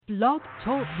Blog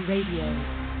Talk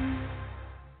Radio.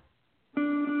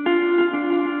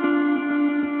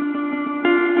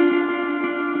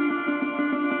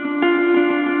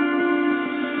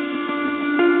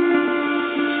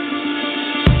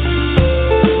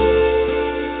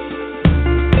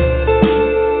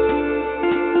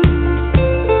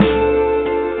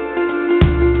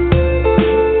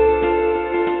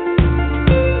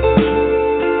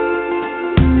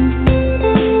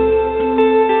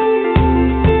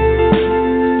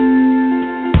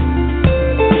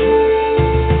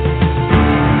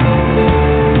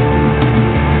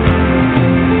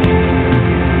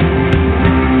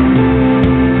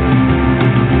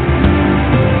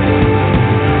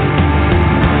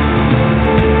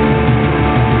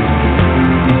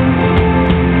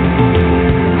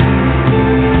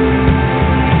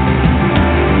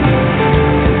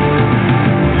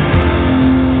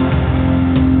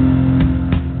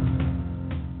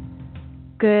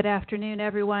 Good afternoon,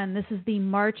 everyone. This is the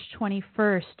March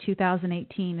 21st,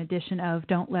 2018 edition of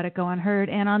Don't Let It Go Unheard.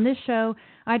 And on this show,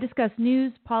 I discuss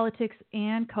news, politics,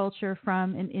 and culture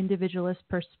from an individualist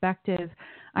perspective.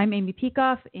 I'm Amy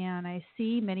Peikoff, and I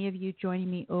see many of you joining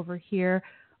me over here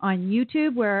on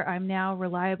YouTube, where I'm now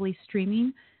reliably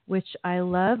streaming, which I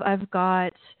love. I've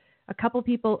got a couple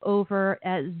people over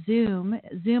at Zoom.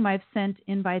 I've sent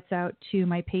invites out to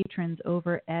my patrons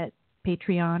over at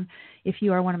Patreon. If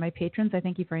you are one of my patrons, I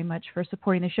thank you very much for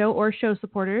supporting the show, or show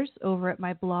supporters over at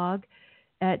my blog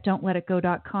at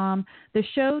don'tletitgo.com. The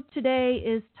show today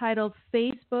is titled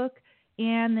Facebook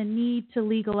and the Need to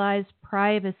Legalize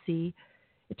Privacy.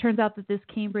 It turns out that this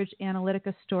Cambridge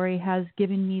Analytica story has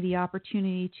given me the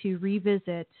opportunity to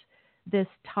revisit this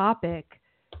topic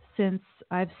since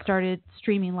I've started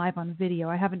streaming live on video.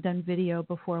 I haven't done video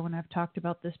before when I've talked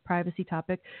about this privacy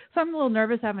topic, so I'm a little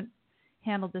nervous. I haven't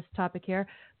handled this topic here.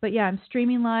 But yeah, I'm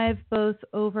streaming live both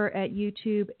over at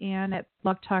YouTube and at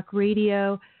Blog Talk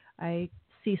Radio. I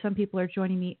see some people are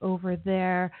joining me over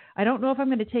there. I don't know if I'm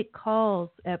going to take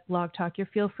calls at Blog Talk. You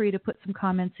feel free to put some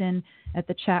comments in at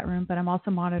the chat room, but I'm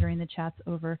also monitoring the chats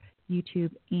over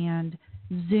YouTube and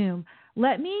Zoom.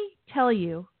 Let me tell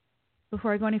you,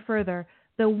 before I go any further,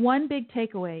 the one big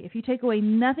takeaway, if you take away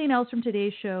nothing else from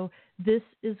today's show, this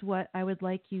is what I would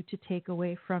like you to take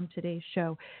away from today's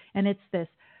show. And it's this: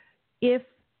 if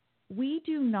we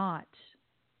do not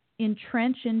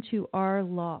entrench into our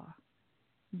law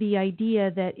the idea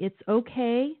that it's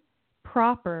okay,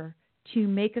 proper, to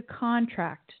make a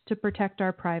contract to protect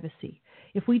our privacy,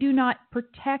 if we do not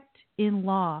protect in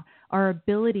law our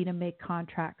ability to make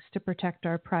contracts to protect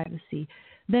our privacy,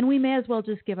 then we may as well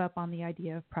just give up on the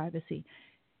idea of privacy.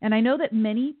 And I know that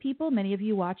many people, many of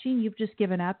you watching, you've just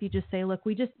given up. You just say, look,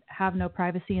 we just have no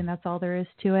privacy and that's all there is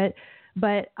to it.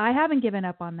 But I haven't given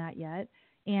up on that yet.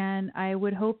 And I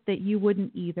would hope that you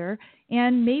wouldn't either.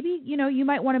 And maybe, you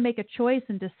might want to make a choice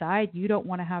and decide you don't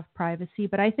want to have privacy.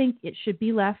 But I think it should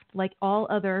be left, like all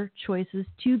other choices,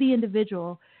 to the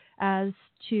individual as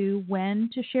to when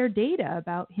to share data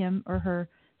about him or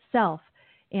herself.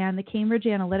 And the Cambridge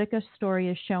Analytica story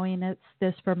is showing us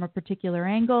this from a particular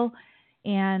angle.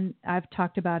 And I've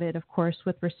talked about it, of course,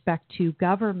 with respect to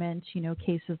government,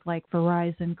 cases like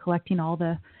Verizon collecting all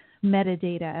the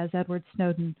metadata, as Edward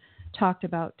Snowden talked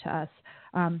about to us.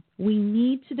 We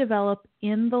need to develop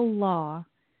in the law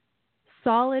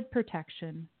solid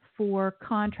protection for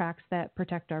contracts that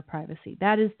protect our privacy.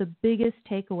 That is the biggest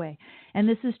takeaway. And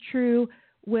this is true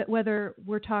whether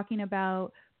we're talking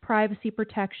about privacy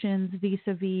protections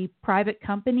vis-a-vis private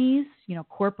companies,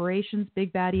 corporations,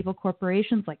 big, bad, evil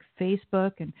corporations like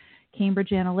Facebook and Cambridge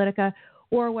Analytica,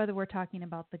 or whether we're talking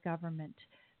about the government.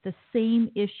 The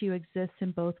same issue exists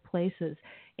in both places.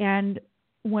 And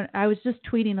when I was just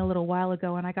tweeting a little while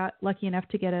ago, and I got lucky enough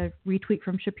to get a retweet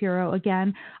from Shapiro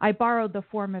again, I borrowed the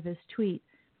form of his tweet.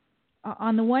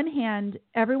 On the one hand,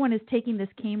 everyone is taking this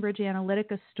Cambridge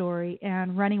Analytica story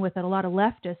and running with it. A lot of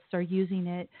leftists are using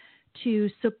it to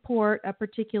support a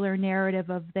particular narrative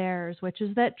of theirs, which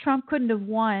is that Trump couldn't have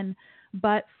won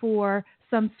but for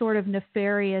some sort of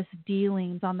nefarious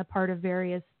dealings on the part of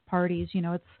various parties.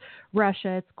 It's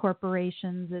Russia, it's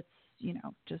corporations, it's,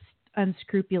 just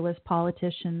unscrupulous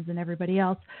politicians and everybody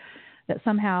else, that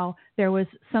somehow there was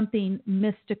something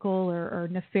mystical or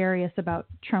nefarious about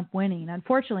Trump winning.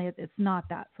 Unfortunately, it's not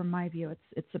that from my view.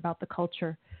 It's about the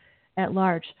culture at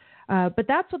large. But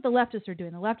that's what the leftists are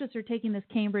doing. The leftists are taking this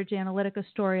Cambridge Analytica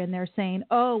story and they're saying,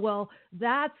 oh, well,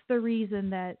 that's the reason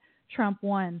that Trump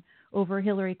won over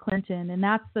Hillary Clinton. And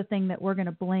that's the thing that we're going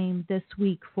to blame this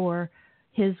week for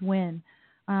his win.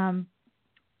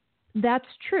 That's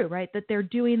true, right? That they're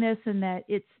doing this and that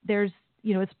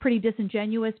it's pretty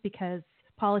disingenuous because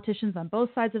politicians on both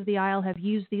sides of the aisle have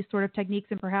used these sort of techniques,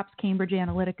 and perhaps Cambridge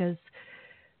Analytica's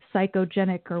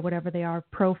psychogenic or whatever they are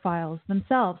profiles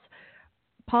themselves.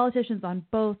 Politicians on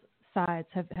both sides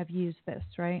have used this,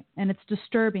 right? And it's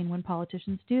disturbing when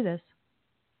politicians do this.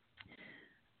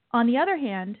 On the other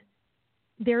hand,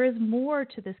 there is more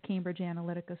to this Cambridge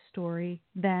Analytica story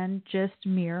than just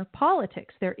mere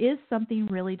politics. There is something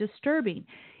really disturbing.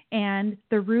 And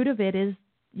the root of it is,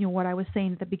 what I was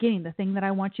saying at the beginning, the thing that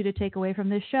I want you to take away from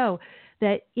this show,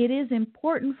 that it is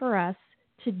important for us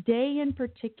today in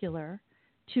particular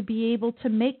to be able to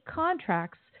make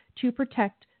contracts to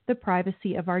protect the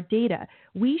privacy of our data.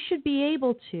 We should be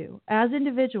able to, as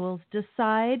individuals,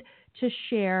 decide to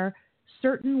share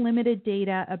certain limited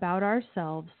data about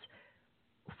ourselves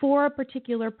for a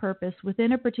particular purpose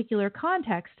within a particular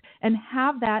context and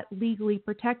have that legally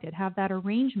protected, have that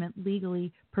arrangement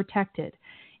legally protected.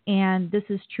 And this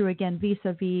is true, again,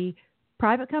 vis-a-vis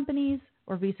private companies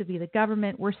or vis-a-vis the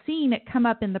government. We're seeing it come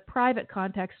up in the private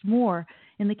context more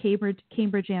in the Cambridge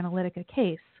Analytica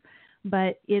case.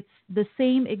 But it's the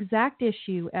same exact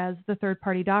issue as the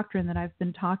third-party doctrine that I've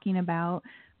been talking about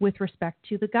with respect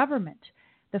to the government.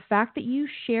 The fact that you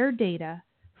share data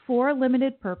for a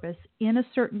limited purpose in a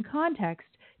certain context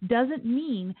doesn't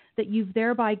mean that you've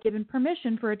thereby given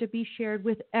permission for it to be shared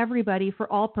with everybody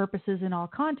for all purposes in all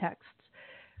contexts.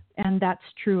 And that's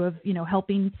true of,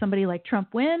 helping somebody like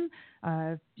Trump win,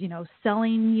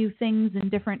 selling you things in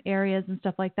different areas and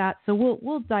stuff like that. So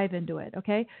we'll dive into it,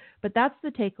 okay? But that's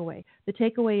the takeaway. The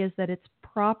takeaway is that it's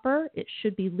proper, it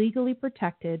should be legally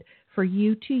protected for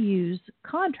you to use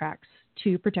contracts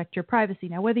to protect your privacy.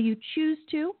 Now, whether you choose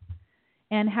to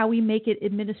and how we make it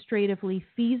administratively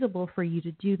feasible for you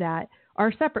to do that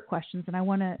are separate questions, and I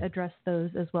want to address those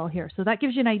as well here. So that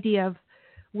gives you an idea of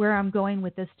where I'm going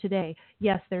with this today.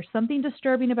 Yes, there's something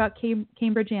disturbing about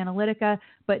Cambridge Analytica,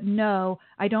 but no,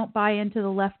 I don't buy into the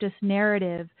leftist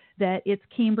narrative that it's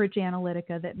Cambridge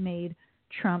Analytica that made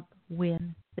Trump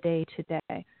win the day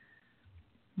today.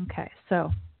 Okay,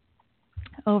 so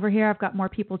over here I've got more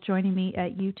people joining me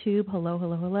at YouTube. Hello,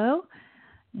 hello, hello.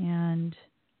 And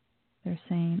they're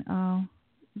saying, oh,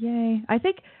 yay. I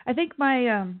think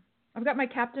my I've got my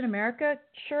Captain America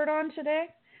shirt on today.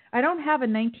 I don't have a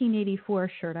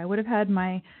 1984 shirt. I would have had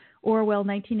my Orwell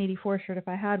 1984 shirt if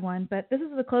I had one, but this is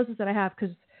the closest that I have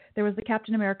because there was the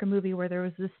Captain America movie where there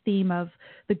was this theme of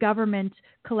the government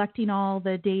collecting all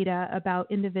the data about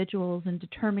individuals and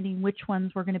determining which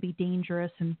ones were going to be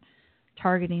dangerous and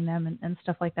targeting them and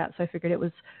stuff like that. So I figured it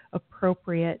was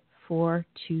appropriate for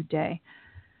today.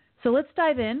 So let's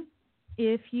dive in.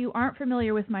 If you aren't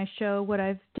familiar with my show, what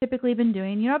I've typically been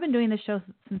doing, I've been doing this show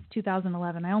since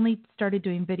 2011. I only started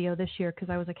doing video this year because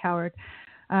I was a coward.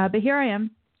 But here I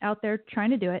am out there trying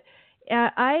to do it.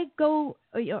 I go,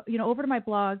 over to my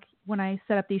blog when I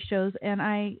set up these shows, and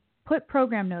I put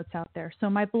program notes out there. So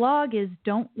my blog is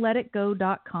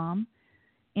don'tletitgo.com,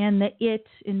 and the it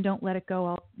in Don't Let It Go,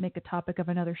 I'll make a topic of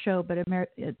another show, but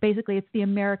basically it's the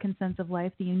American sense of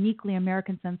life, the uniquely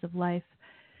American sense of life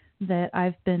that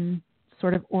I've been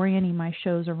sort of orienting my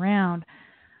shows around.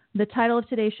 The title of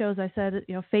today's show, as I said,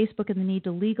 Facebook and the need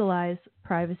to legalize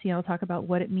privacy. I'll talk about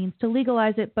what it means to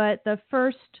legalize it. But the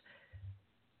first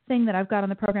thing that I've got on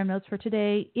the program notes for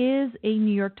today is a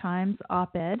New York Times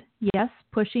op-ed. Yes,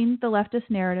 pushing the leftist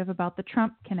narrative about the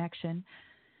Trump connection.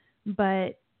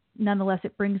 But nonetheless,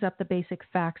 it brings up the basic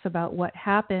facts about what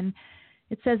happened.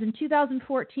 It says in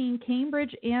 2014,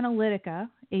 Cambridge Analytica,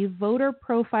 a voter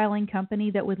profiling company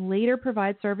that would later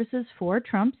provide services for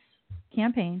Trump's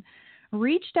campaign,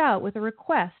 reached out with a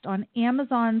request on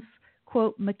Amazon's,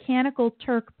 quote, Mechanical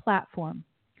Turk platform,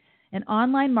 an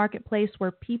online marketplace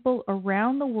where people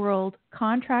around the world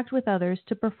contract with others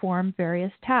to perform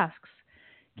various tasks.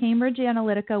 Cambridge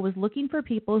Analytica was looking for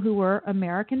people who were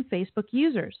American Facebook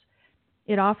users.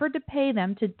 It offered to pay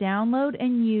them to download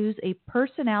and use a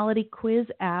personality quiz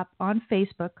app on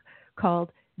Facebook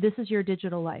called This Is Your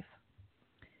Digital Life.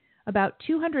 About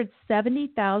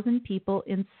 270,000 people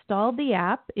installed the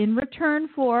app in return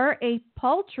for a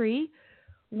paltry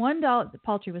 $1.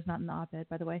 Paltry was not in the op-ed,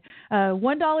 by the way.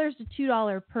 $1 to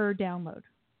 $2 per download.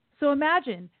 So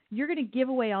imagine you're going to give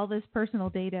away all this personal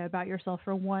data about yourself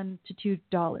for $1 to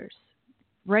 $2.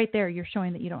 Right there, you're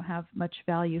showing that you don't have much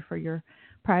value for your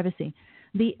privacy.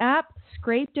 The app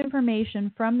scraped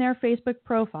information from their Facebook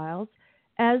profiles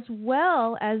as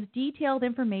well as detailed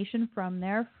information from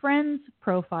their friends'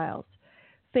 profiles.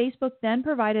 Facebook then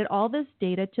provided all this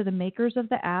data to the makers of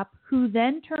the app, who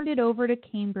then turned it over to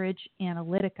Cambridge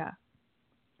Analytica.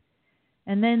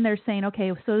 And then they're saying,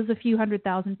 okay, so there's a few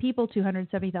 100,000 people,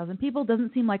 270,000 people.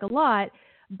 Doesn't seem like a lot,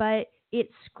 but it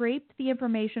scraped the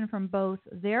information from both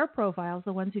their profiles,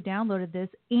 the ones who downloaded this,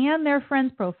 and their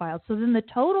friends' profiles. So then the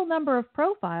total number of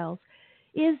profiles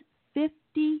is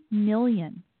 50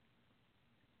 million.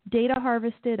 Data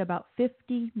harvested about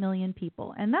 50 million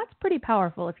people. And that's pretty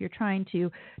powerful if you're trying to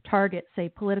target, say,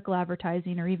 political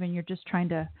advertising, or even you're just trying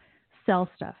to sell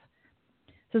stuff.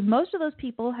 So most of those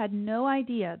people had no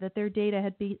idea that their data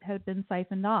had been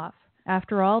siphoned off.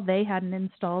 After all, they hadn't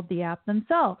installed the app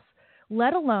themselves,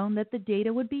 let alone that the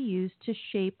data would be used to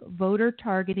shape voter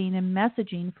targeting and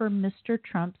messaging for Mr.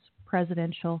 Trump's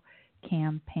presidential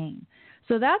campaign.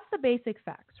 So that's the basic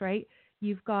facts, right?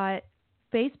 You've got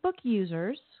Facebook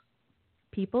users,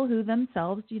 people who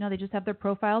themselves, they just have their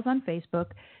profiles on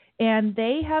Facebook, and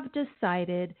they have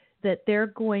decided that they're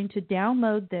going to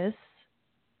download this.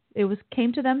 It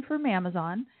came to them from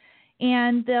Amazon,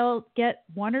 and they'll get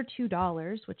 $1 or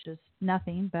 $2, which is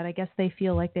nothing, but I guess they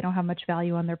feel like they don't have much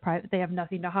value on their private. They have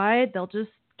nothing to hide. They'll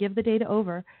just give the data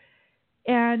over.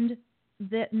 And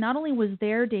that not only was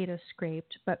their data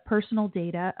scraped, but personal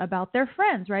data about their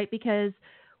friends, right? Because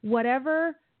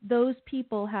whatever those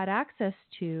people had access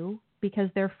to, because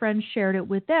their friends shared it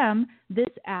with them, this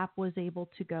app was able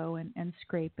to go and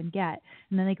scrape and get.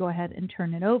 And then they go ahead and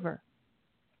turn it over.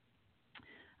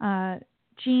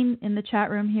 Jean in the chat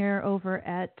room here over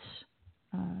at,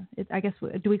 I guess,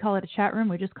 do we call it a chat room?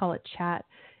 We just call it chat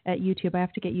at YouTube. I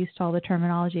have to get used to all the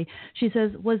terminology. She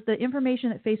says, was the information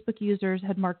that Facebook users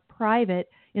had marked private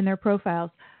in their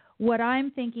profiles? What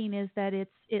I'm thinking is that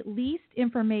it's at least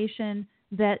information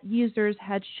that users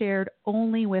had shared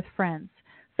only with friends.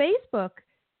 Facebook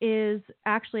is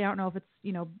actually, I don't know if it's,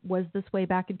 was this way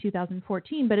back in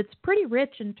 2014, but it's pretty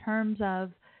rich in terms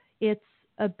of its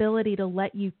ability to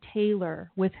let you tailor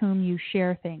with whom you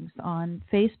share things on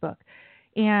Facebook.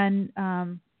 And,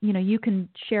 you can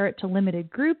share it to limited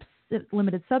groups,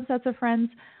 limited subsets of friends,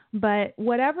 but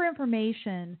whatever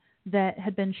information that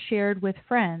had been shared with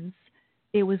friends,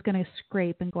 it was going to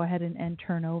scrape and go ahead and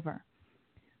turn over.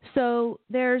 So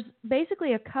there's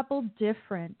basically a couple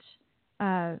different,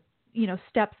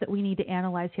 steps that we need to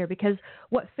analyze here, because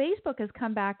what Facebook has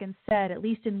come back and said, at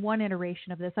least in one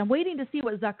iteration of this, I'm waiting to see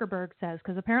what Zuckerberg says,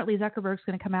 because apparently Zuckerberg's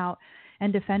going to come out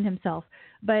and defend himself.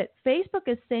 But Facebook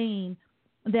is saying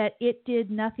that it did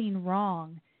nothing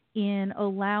wrong in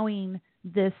allowing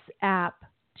this app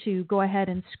to go ahead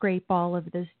and scrape all of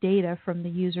this data from the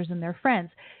users and their friends.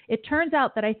 It turns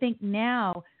out that I think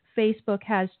now Facebook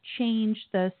has changed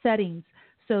the settings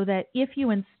so that if you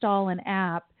install an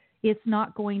app, it's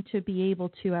not going to be able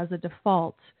to, as a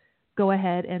default, go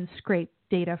ahead and scrape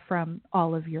data from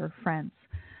all of your friends.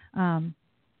 And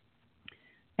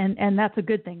that's a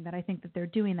good thing that I think that they're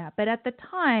doing that. But at the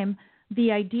time,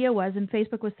 the idea was, and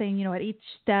Facebook was saying, at each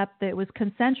step that it was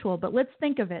consensual, but let's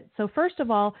think of it. So first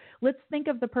of all, let's think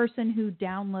of the person who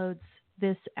downloads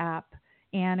this app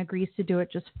and agrees to do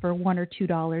it just for $1 or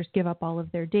 $2, give up all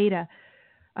of their data.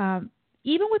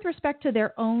 Even with respect to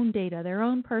their own data, their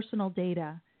own personal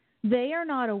data, they are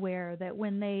not aware that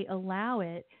when they allow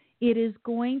it, it is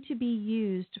going to be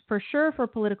used for sure for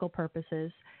political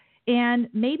purposes. And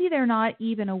maybe they're not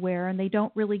even aware, and they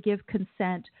don't really give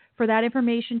consent for that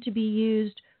information to be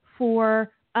used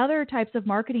for other types of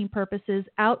marketing purposes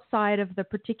outside of the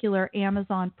particular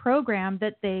Amazon program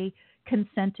that they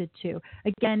consented to.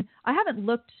 Again, I haven't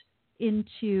looked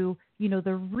into,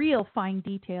 the real fine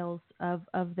details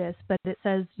of this, but it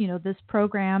says, this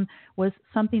program was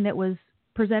something that was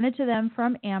presented to them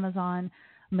from Amazon,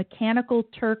 Mechanical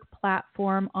Turk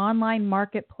platform, online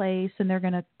marketplace, and they're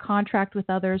going to contract with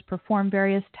others, perform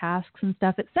various tasks and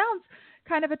stuff. It sounds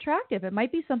kind of attractive. It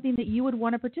might be something that you would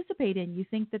want to participate in. You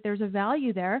think that there's a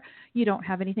value there. You don't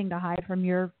have anything to hide from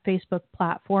your Facebook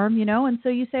platform, and so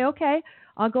you say, okay,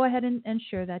 I'll go ahead and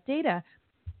share that data.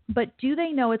 But do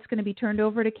they know it's going to be turned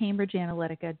over to Cambridge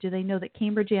Analytica? Do they know that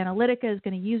Cambridge Analytica is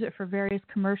going to use it for various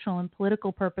commercial and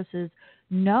political purposes?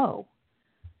 No.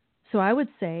 So I would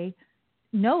say,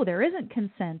 no, there isn't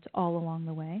consent all along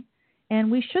the way.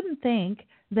 And we shouldn't think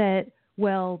that,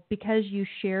 well, because you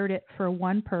shared it for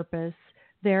one purpose,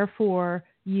 therefore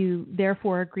you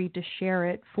agreed to share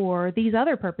it for these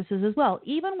other purposes as well,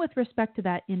 even with respect to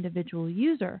that individual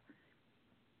user.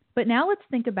 But now let's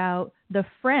think about the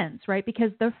friends, right?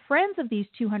 Because the friends of these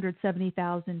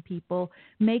 270,000 people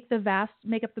make up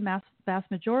the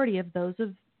vast majority of those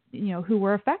who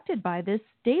were affected by this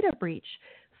data breach.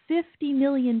 50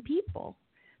 million people.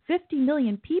 50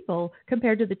 million people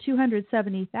compared to the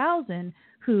 270,000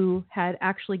 who had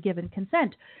actually given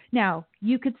consent. Now,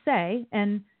 you could say,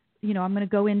 and I'm going to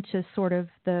go into sort of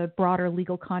the broader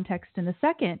legal context in a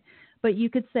second, but you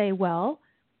could say, well,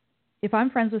 if I'm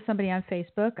friends with somebody on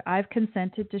Facebook, I've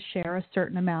consented to share a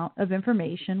certain amount of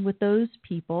information with those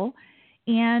people.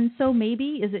 And so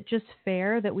maybe is it just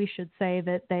fair that we should say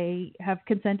that they have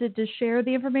consented to share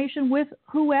the information with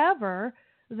whoever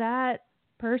that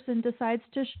person decides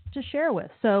to share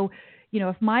with? So,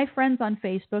 if my friends on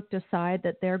Facebook decide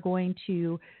that they're going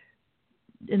to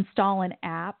install an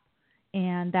app,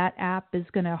 and that app is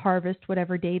going to harvest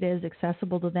whatever data is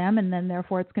accessible to them, and then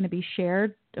therefore it's going to be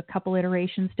shared a couple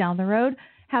iterations down the road.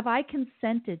 Have I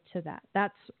consented to that?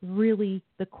 That's really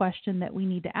the question that we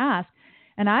need to ask.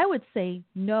 And I would say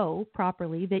no,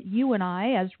 properly, that you and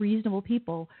I, as reasonable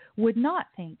people, would not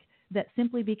think that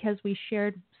simply because we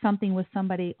shared something with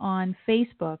somebody on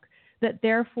Facebook, that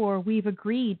therefore we've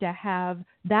agreed to have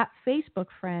that Facebook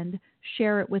friend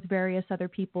share it with various other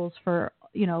people's for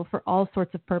all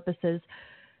sorts of purposes.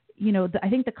 I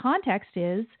think the context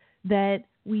is that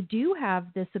we do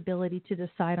have this ability to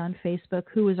decide on Facebook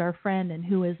who is our friend and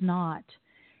who is not.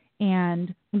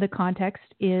 And the context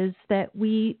is that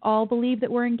we all believe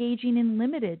that we're engaging in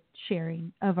limited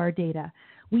sharing of our data.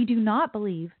 We do not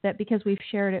believe that because we've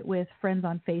shared it with friends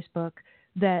on Facebook,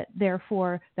 that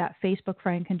therefore that Facebook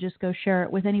friend can just go share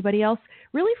it with anybody else,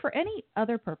 really for any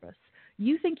other purpose.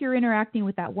 You think you're interacting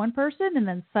with that one person, and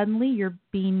then suddenly you're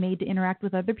being made to interact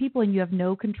with other people and you have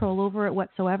no control over it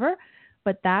whatsoever.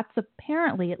 But that's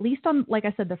apparently, at least on, like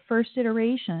I said, the first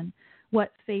iteration,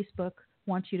 what Facebook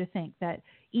wants you to think, that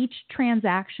each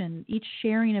transaction, each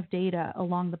sharing of data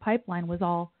along the pipeline was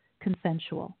all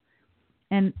consensual.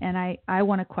 And I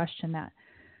want to question that.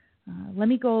 Let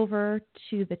me go over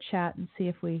to the chat and see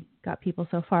if we got people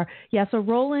so far. Yeah, so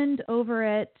Roland over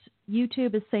at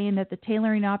YouTube is saying that the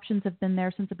tailoring options have been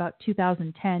there since about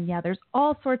 2010. Yeah, there's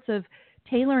all sorts of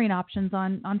tailoring options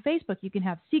on Facebook. You can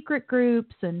have secret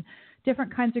groups and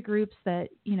different kinds of groups that,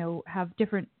 have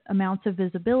different amounts of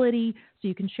visibility, so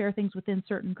you can share things within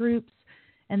certain groups.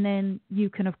 And then you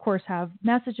can, of course, have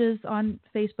messages on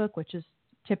Facebook, which is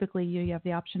typically you have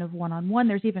the option of one-on-one.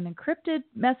 There's even encrypted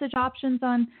message options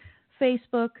on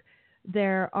Facebook.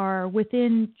 There are,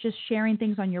 within just sharing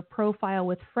things on your profile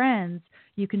with friends,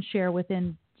 you can share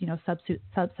within,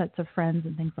 subsets of friends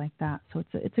and things like that. So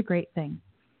it's a great thing.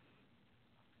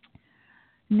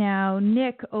 Now,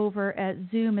 Nick over at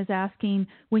Zoom is asking,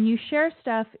 when you share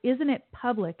stuff, isn't it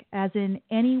public, as in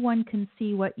anyone can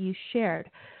see what you shared?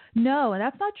 No,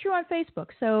 that's not true on Facebook.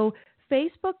 So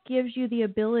Facebook gives you the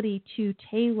ability to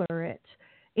tailor it.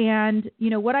 And,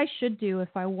 what I should do if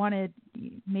I wanted,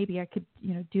 maybe I could,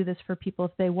 do this for people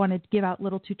if they wanted to give out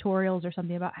little tutorials or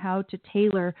something about how to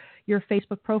tailor your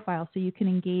Facebook profile so you can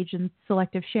engage in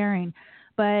selective sharing.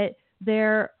 But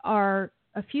there are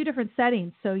a few different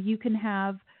settings. So you can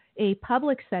have a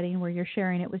public setting where you're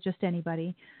sharing it with just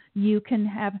anybody. You can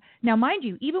have, now mind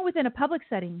you, even within a public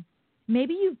setting,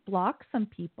 maybe you've blocked some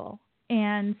people.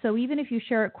 And so even if you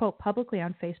share it, quote, publicly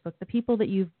on Facebook, the people that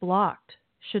you've blocked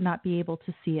should not be able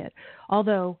to see it.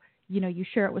 Although, you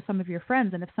share it with some of your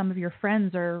friends, and if some of your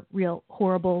friends are real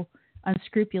horrible,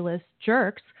 unscrupulous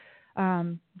jerks,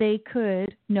 they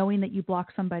could, knowing that you block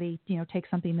somebody, take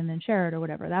something and then share it or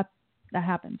whatever. That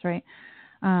happens, right?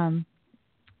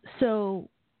 So,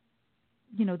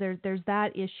 there's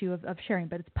that issue of sharing,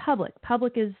 but it's public.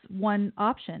 Public is one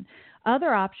option.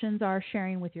 Other options are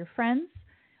sharing with your friends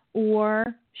or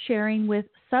sharing with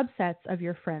subsets of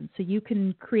your friends. So you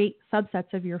can create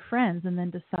subsets of your friends and then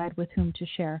decide with whom to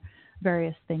share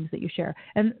various things that you share.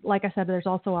 And like I said, there's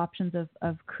also options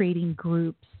of creating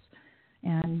groups,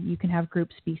 and you can have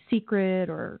groups be secret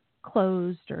or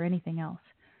closed or anything else.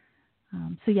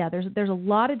 So yeah, there's a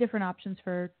lot of different options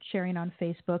for sharing on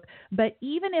Facebook. But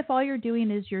even if all you're doing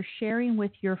is you're sharing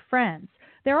with your friends,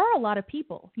 there are a lot of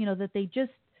people, that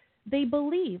they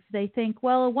believe, they think,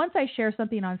 well, once I share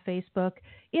something on Facebook,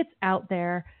 it's out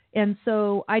there. And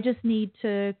so I just need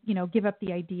to, give up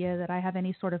the idea that I have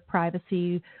any sort of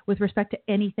privacy with respect to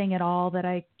anything at all that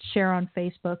I share on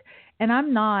Facebook. And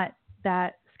I'm not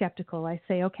that skeptical. I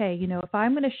say, okay, if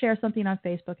I'm going to share something on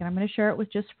Facebook and I'm going to share it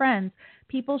with just friends,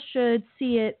 people should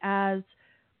see it as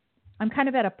I'm kind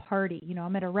of at a party.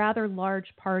 I'm at a rather large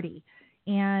party.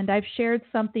 And I've shared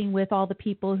something with all the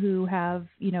people who have,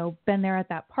 been there at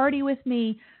that party with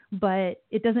me, but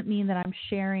it doesn't mean that I'm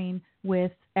sharing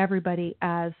with everybody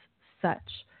as such.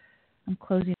 I'm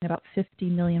closing about 50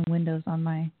 million windows on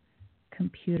my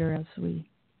computer as we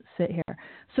sit here.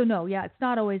 So no, yeah, it's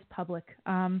not always public.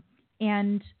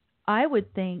 And I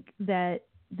would think that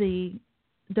the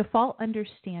default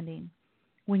understanding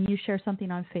when you share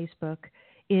something on Facebook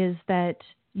is that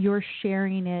you're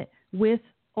sharing it with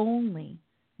only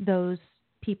those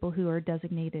people who are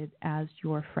designated as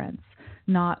your friends,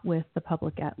 not with the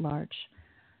public at large.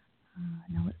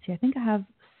 Now let's see. I think I have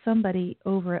somebody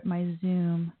over at my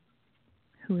Zoom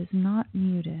who is not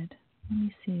muted. Let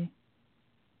me see.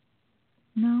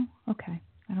 No? Okay.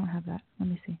 I don't have that. Let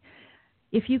me see.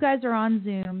 If you guys are on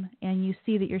Zoom and you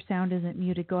see that your sound isn't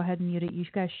muted, go ahead and mute it. You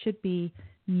guys should be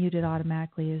muted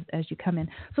automatically as you come in.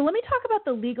 So let me talk about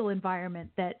the legal environment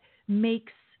that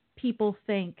makes people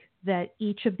think that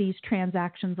each of these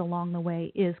transactions along the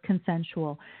way is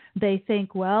consensual. They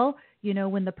think, well,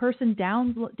 when the person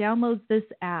downloads this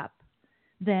app,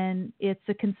 then it's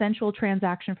a consensual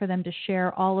transaction for them to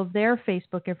share all of their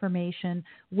Facebook information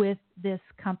with this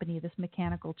company, this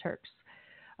Mechanical Turks.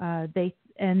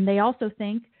 They also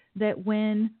think that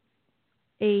when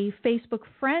a Facebook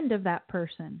friend of that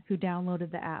person who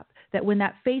downloaded the app, that when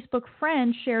that Facebook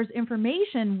friend shares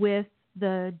information with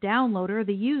the downloader,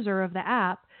 the user of the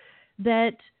app,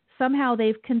 that somehow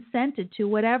they've consented to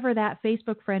whatever that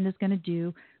Facebook friend is going to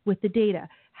do with the data.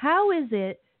 How is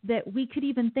it that we could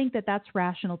even think that that's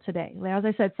rational today? As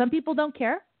I said, some people don't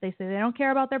care. They say they don't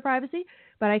care about their privacy,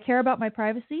 but I care about my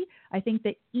privacy. I think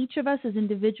that each of us as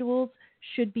individuals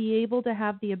should be able to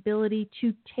have the ability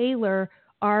to tailor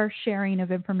our sharing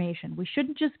of information. We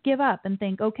shouldn't just give up and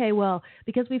think, okay, well,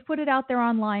 because we've put it out there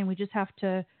online, we just have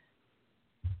to,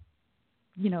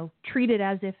 treat it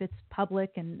as if it's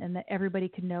public and that everybody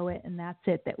can know it and that's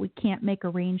it, that we can't make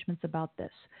arrangements about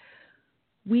this.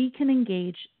 We can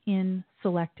engage in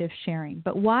selective sharing.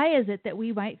 But why is it that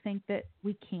we might think that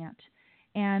we can't?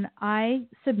 And I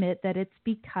submit that it's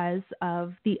because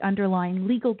of the underlying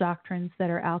legal doctrines that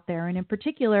are out there. And in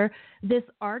particular, this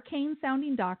arcane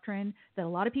sounding doctrine that a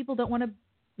lot of people don't want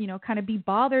to, kind of be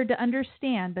bothered to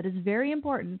understand, but is very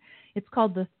important. It's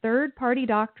called the third party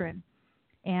doctrine.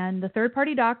 And the third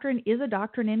party doctrine is a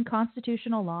doctrine in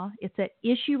constitutional law. It's at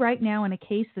issue right now in a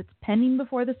case that's pending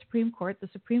before the Supreme Court. The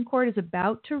Supreme Court is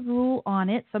about to rule on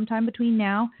it sometime between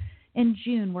now and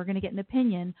June. We're going to get an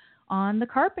opinion on the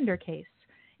Carpenter case.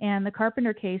 And the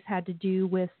Carpenter case had to do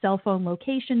with cell phone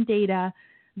location data,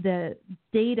 the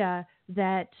data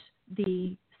that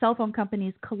the cell phone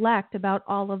companies collect about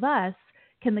all of us.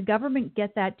 Can the government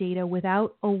get that data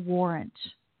without a warrant?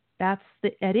 That's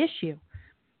at issue.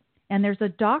 And there's a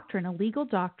doctrine, a legal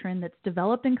doctrine that's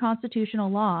developed in constitutional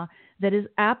law that is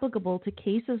applicable to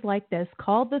cases like this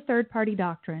called the third party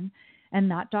doctrine.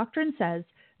 And that doctrine says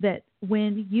that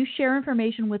when you share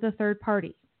information with a third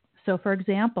party, so for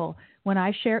example, when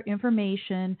I share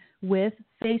information with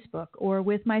Facebook or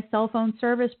with my cell phone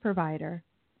service provider,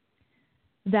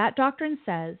 that doctrine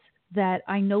says that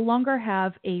I no longer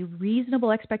have a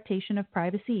reasonable expectation of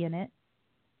privacy in it.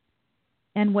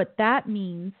 And what that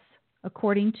means,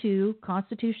 according to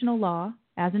constitutional law,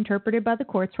 as interpreted by the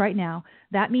courts right now,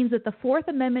 that means that the Fourth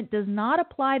Amendment does not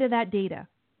apply to that data.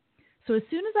 So as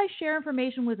soon as I share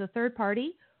information with a third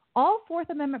party, all Fourth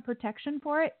Amendment protection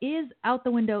for it is out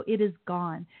the window. It is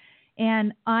gone.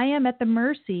 And I am at the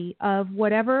mercy of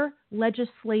whatever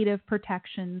legislative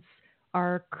protections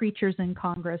our creatures in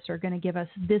Congress are going to give us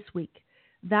this week.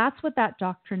 That's what that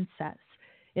doctrine says.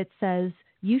 It says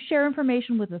you share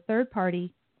information with a third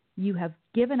party, you have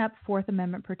given up Fourth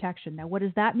Amendment protection. Now, what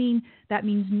does that mean? That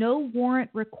means no warrant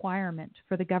requirement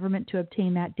for the government to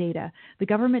obtain that data. The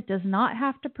government does not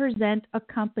have to present a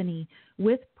company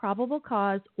with probable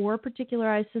cause or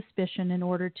particularized suspicion in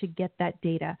order to get that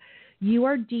data. You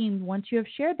are deemed, once you have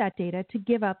shared that data, to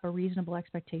give up a reasonable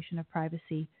expectation of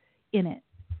privacy in it.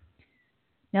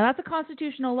 Now, that's a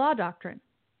constitutional law doctrine.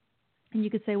 And you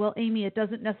could say, well, Amy, it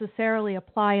doesn't necessarily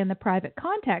apply in the private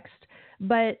context,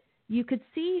 but you could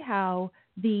see how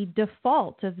the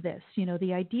default of this,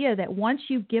 the idea that once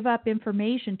you give up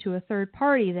information to a third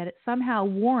party, that it somehow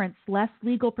warrants less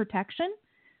legal protection,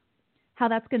 how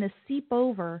that's going to seep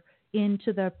over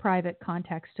into the private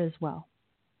context as well.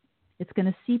 It's going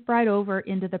to seep right over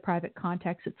into the private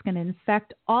context. It's going to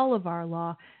infect all of our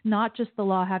law, not just the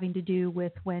law having to do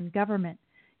with when government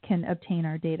can obtain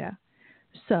our data.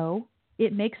 So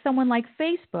it makes someone like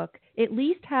Facebook at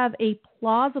least have a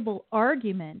plausible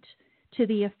argument to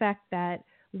the effect that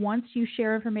once you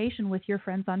share information with your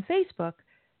friends on Facebook,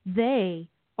 they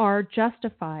are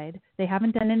justified. They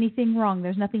haven't done anything wrong.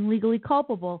 There's nothing legally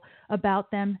culpable about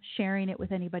them sharing it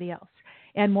with anybody else.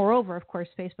 And moreover, of course,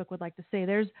 Facebook would like to say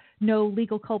there's no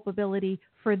legal culpability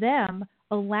for them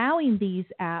allowing these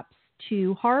apps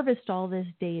to harvest all this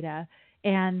data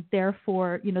and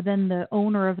therefore, then the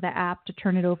owner of the app to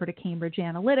turn it over to Cambridge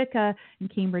Analytica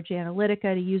and Cambridge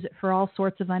Analytica to use it for all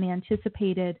sorts of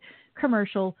unanticipated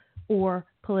commercial or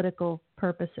political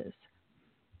purposes.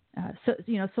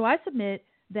 So I submit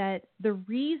that the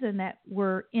reason that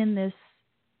we're in this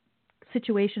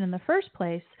situation in the first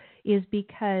place is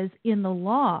because in the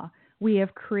law, we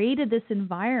have created this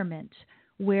environment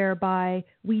whereby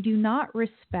we do not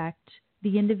respect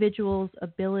the individual's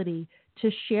ability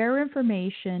to share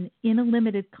information in a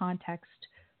limited context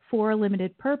for a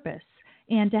limited purpose,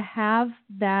 and to have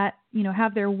that,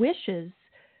 have their wishes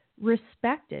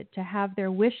respected, to have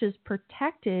their wishes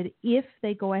protected if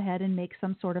they go ahead and make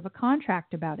some sort of a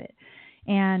contract about it.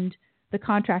 And the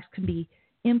contracts can be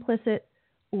implicit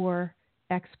or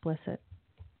explicit.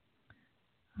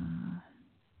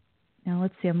 Now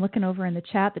let's see, I'm looking over in the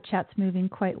chat. The chat's moving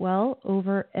quite well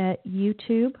over at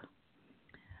YouTube.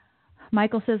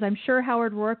 Michael says, I'm sure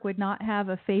Howard Rourke would not have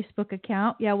a Facebook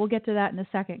account. Yeah, we'll get to that in a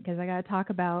second, because I got to talk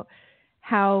about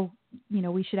how,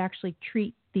 we should actually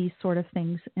treat these sort of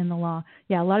things in the law.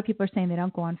 Yeah, a lot of people are saying they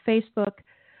don't go on Facebook.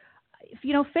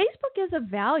 Facebook is a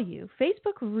value.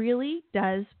 Facebook really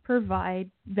does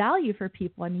provide value for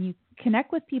people. I mean, you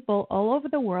connect with people all over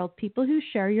the world, people who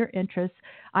share your interests.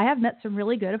 I have met some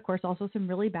really good, of course, also some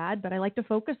really bad, but I like to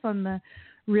focus on the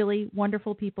really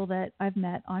wonderful people that I've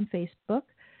met on Facebook.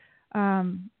 A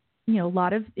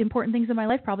lot of important things in my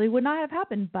life probably would not have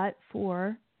happened but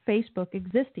for Facebook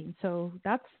existing. So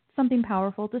that's something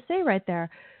powerful to say right there.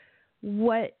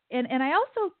 And I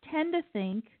also tend to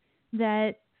think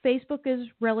that Facebook is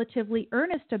relatively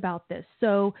earnest about this.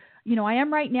 So, I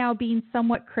am right now being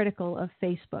somewhat critical of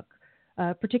Facebook,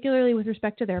 particularly with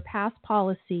respect to their past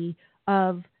policy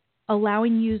of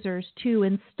allowing users to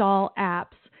install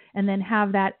apps and then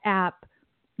have that app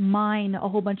mine a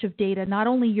whole bunch of data, not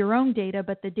only your own data,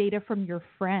 but the data from your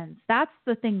friends. That's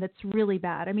the thing that's really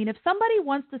bad. I mean, if somebody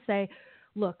wants to say,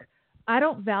 look, I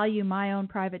don't value my own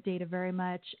private data very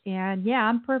much, and yeah,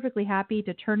 I'm perfectly happy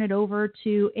to turn it over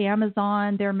to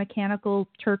Amazon, their Mechanical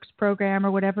Turks program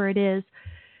or whatever it is,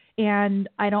 and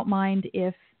I don't mind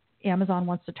if Amazon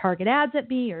wants to target ads at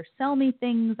me or sell me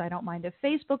things. I don't mind if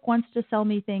Facebook wants to sell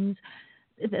me things.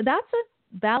 That's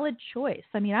a valid choice.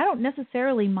 I mean, I don't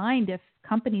necessarily mind if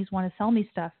companies want to sell me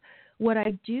stuff. What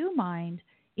I do mind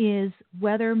is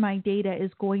whether my data is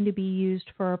going to be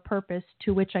used for a purpose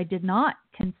to which I did not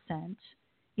consent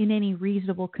in any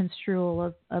reasonable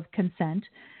construal of consent.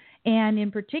 And in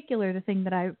particular, the thing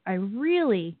that I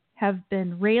really have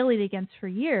been railing against for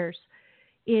years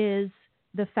is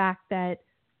the fact that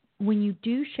when you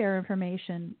do share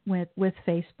information with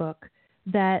Facebook,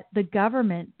 that the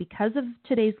government, because of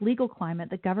today's legal climate,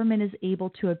 the government is able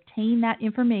to obtain that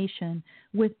information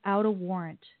without a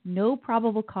warrant, no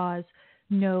probable cause,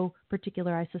 no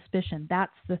particularized suspicion.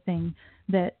 That's the thing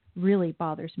that really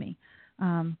bothers me.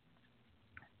 But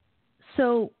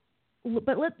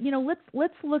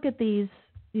let's look at these,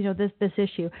 this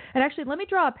issue. And actually, let me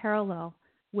draw a parallel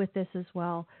with this as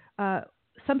well.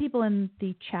 Some people in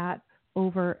the chat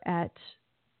over at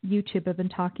YouTube have been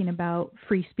talking about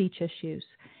free speech issues.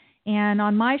 And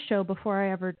on my show, before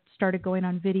I ever started going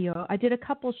on video, I did a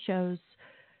couple shows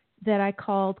that I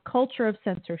called Culture of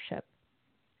Censorship.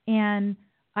 And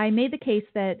I made the case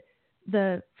that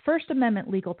the First Amendment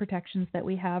legal protections that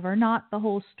we have are not the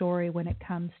whole story when it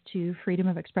comes to freedom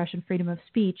of expression, freedom of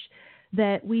speech,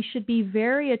 that we should be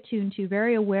very attuned to,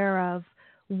 very aware of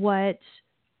what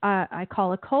I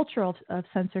call a culture of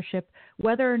censorship,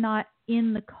 whether or not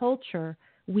in the culture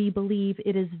we believe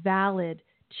it is valid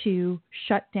to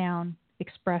shut down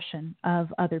expression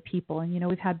of other people. And,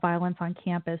 we've had violence on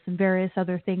campus and various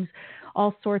other things,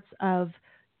 all sorts of,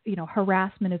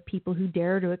 harassment of people who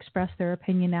dare to express their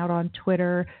opinion out on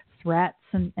Twitter, threats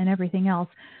and everything else.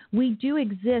 We do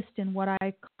exist in what I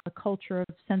call a culture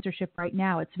of censorship right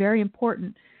now. It's very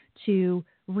important to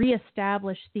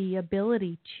reestablish the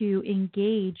ability to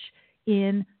engage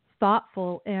in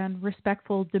thoughtful and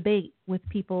respectful debate with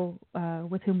people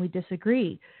with whom we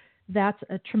disagree. That's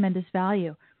a tremendous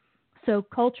value. So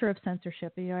culture of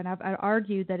censorship, and I've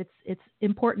argued that it's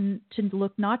important to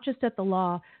look not just at the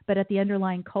law, but at the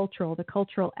underlying the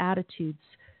cultural attitudes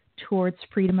towards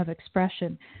freedom of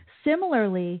expression.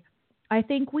 Similarly, I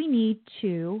think we need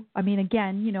to,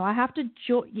 again, I have to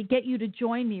get you to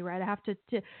join me, right? I have to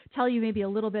tell you maybe a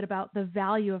little bit about the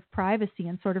value of privacy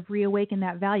and sort of reawaken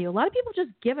that value. A lot of people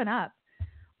just given up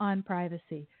on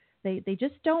privacy. They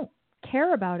just don't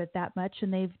care about it that much,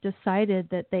 and they've decided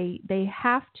that they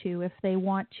have to, if they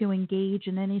want to engage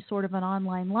in any sort of an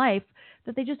online life,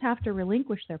 that they just have to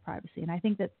relinquish their privacy. And I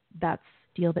think that that's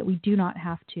a deal that we do not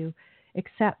have to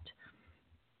accept.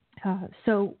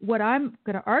 So what I'm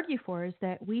going to argue for is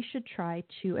that we should try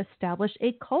to establish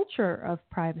a culture of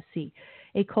privacy,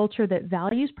 a culture that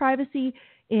values privacy,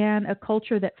 and a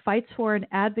culture that fights for and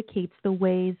advocates the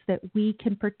ways that we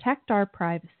can protect our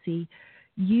privacy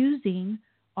using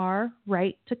our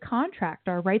right to contract,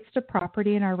 our rights to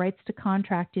property and our rights to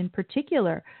contract in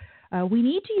particular. We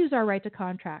need to use our right to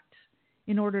contract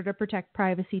in order to protect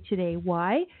privacy today.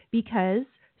 Why? Because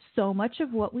so much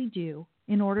of what we do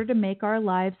in order to make our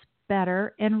lives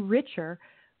better and richer,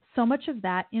 so much of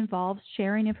that involves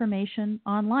sharing information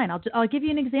online. I'll give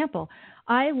you an example.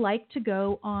 I like to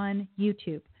go on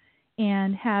YouTube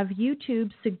and have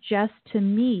YouTube suggest to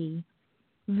me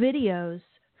videos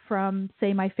from,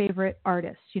 say, my favorite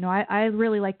artists. I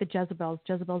really like the Jezebels.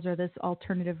 Jezebels are this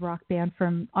alternative rock band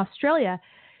from Australia.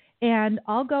 And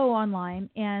I'll go online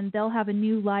and they'll have a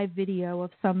new live video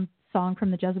of some song from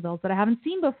the Jezebels that I haven't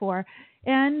seen before.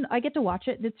 And I get to watch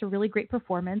it. It's a really great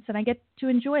performance and I get to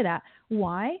enjoy that.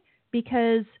 Why?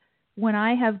 Because when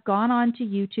I have gone on to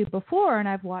YouTube before and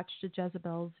I've watched a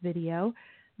Jezebels video,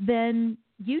 then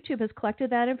YouTube has collected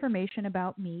that information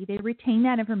about me. They retain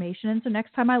that information. And so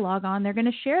next time I log on, they're going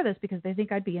to share this because they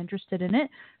think I'd be interested in it.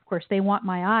 Of course, they want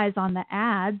my eyes on the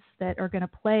ads that are going to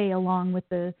play along with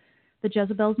the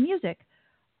Jezebels music.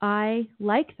 I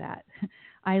like that.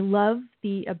 I love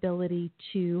the ability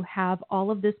to have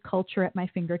all of this culture at my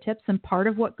fingertips. And part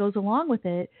of what goes along with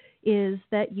it is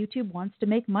that YouTube wants to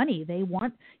make money. They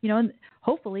want, and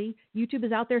hopefully YouTube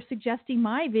is out there suggesting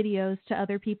my videos to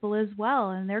other people as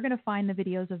well. And they're going to find the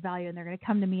videos of value and they're going to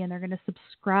come to me and they're going to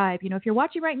subscribe. If you're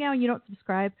watching right now and you don't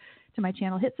subscribe to my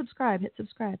channel, hit subscribe.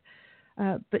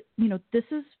 But this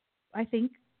is, I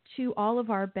think, to all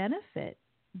of our benefit,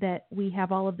 that we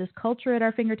have all of this culture at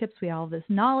our fingertips. We have all of this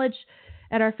knowledge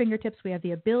at our fingertips. We have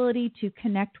the ability to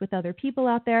connect with other people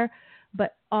out there,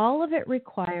 but all of it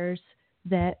requires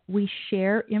that we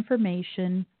share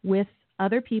information with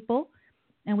other people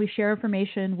and we share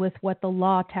information with what the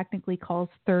law technically calls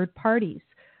third parties,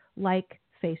 like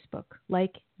Facebook,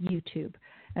 like YouTube.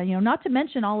 Not to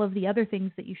mention all of the other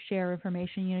things that you share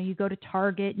information. You go to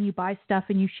Target and you buy stuff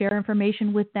and you share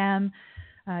information with them.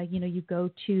 You go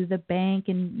to the bank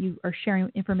and you are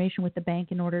sharing information with the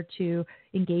bank in order to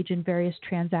engage in various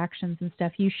transactions and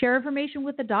stuff. You share information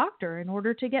with the doctor in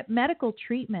order to get medical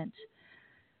treatment.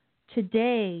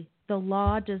 Today, the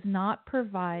law does not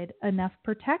provide enough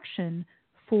protection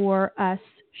for us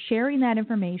sharing that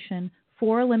information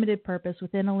for a limited purpose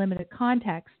within a limited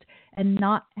context and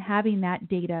not having that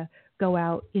data go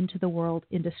out into the world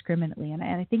indiscriminately. And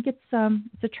I think it's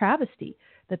a travesty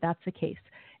that that's the case.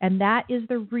 And that is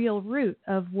the real root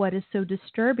of what is so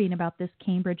disturbing about this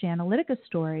Cambridge Analytica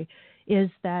story, is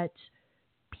that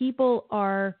people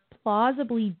are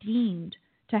plausibly deemed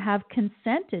to have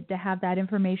consented to have that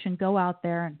information go out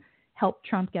there and help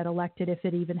Trump get elected if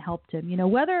it even helped him.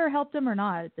 Whether it helped him or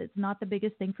not, it's not the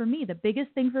biggest thing for me. The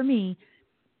biggest thing for me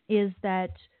is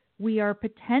that we are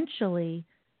potentially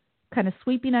kind of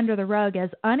sweeping under the rug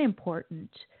as unimportant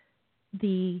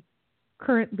the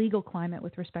current legal climate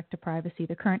with respect to privacy,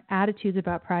 the current attitudes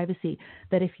about privacy,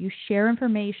 that if you share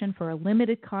information for a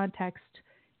limited context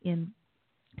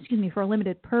for a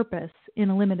limited purpose in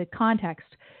a limited context,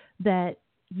 that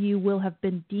you will have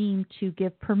been deemed to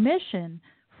give permission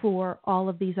for all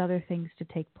of these other things to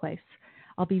take place.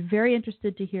 I'll be very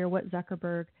interested to hear what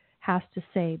Zuckerberg has to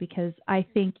say, because I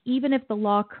think even if the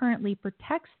law currently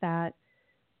protects that,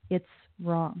 it's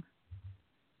wrong.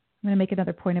 I'm going to make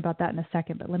another point about that in a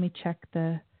second, but let me check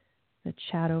the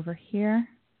chat over here.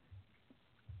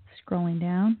 Scrolling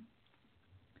down.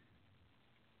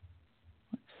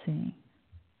 Let's see.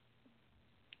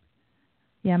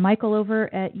 Yeah, Michael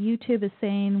over at YouTube is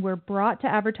saying we're brought to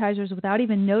advertisers without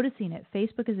even noticing it.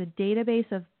 Facebook is a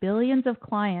database of billions of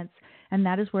clients, and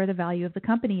that is where the value of the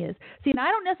company is. See, and I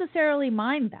don't necessarily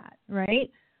mind that, right?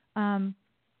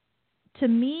 To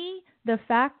me, the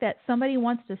fact that somebody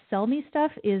wants to sell me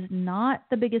stuff is not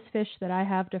the biggest fish that I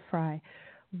have to fry.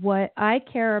 What I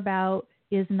care about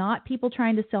is not people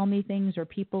trying to sell me things or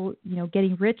people,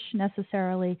 getting rich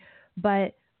necessarily,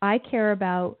 but I care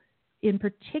about, in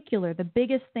particular, the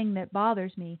biggest thing that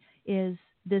bothers me is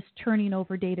this turning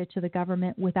over data to the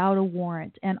government without a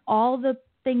warrant and all the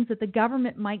things that the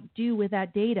government might do with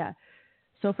that data.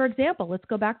 So, for example, let's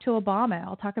go back to Obama.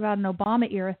 I'll talk about an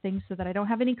Obama era thing so that I don't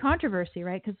have any controversy,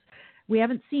 right? Because we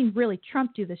haven't seen really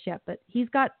Trump do this yet, but he's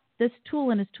got this tool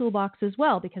in his toolbox as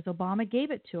well because Obama gave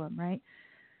it to him, right?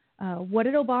 What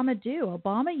did Obama do?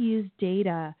 Obama used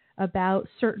data about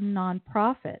certain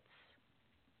nonprofits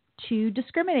to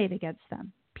discriminate against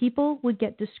them. People would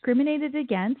get discriminated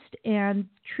against and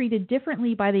treated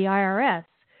differently by the IRS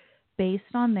based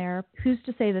on who's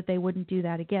to say that they wouldn't do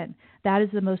that again. That is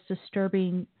the most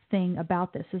disturbing thing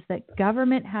about this, is that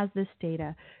government has this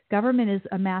data. Government is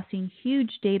amassing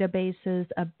huge databases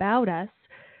about us.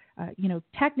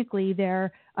 Technically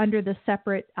they're under the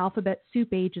separate alphabet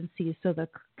soup agencies. So the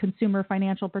Consumer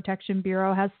Financial Protection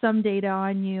Bureau has some data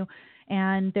on you,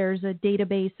 And there's a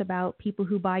database about people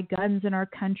who buy guns in our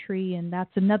country, and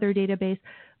that's another database.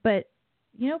 But,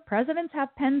 presidents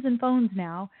have pens and phones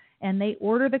now, and they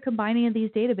order the combining of these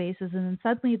databases, and then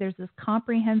suddenly there's this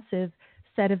comprehensive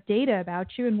set of data about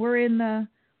you, and we're in the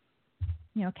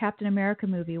Captain America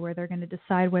movie where they're going to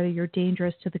decide whether you're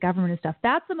dangerous to the government and stuff.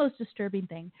 That's the most disturbing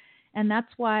thing. And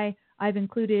that's why I've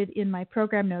included in my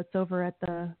program notes over at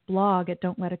the blog at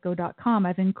don'tletitgo.com,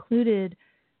 I've included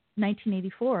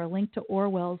 1984, a link to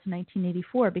Orwell's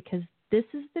 1984, because this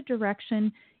is the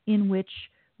direction in which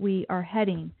we are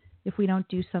heading if we don't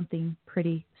do something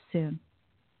pretty soon.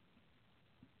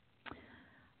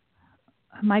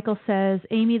 Michael says,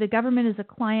 Amy, the government is a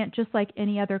client just like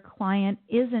any other client,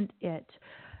 isn't it?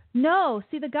 No.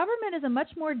 See, the government is a much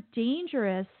more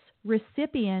dangerous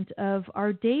recipient of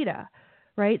our data,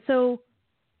 right? So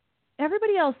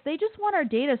everybody else, they just want our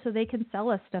data so they can sell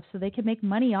us stuff, so they can make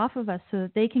money off of us, so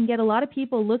that they can get a lot of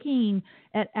people looking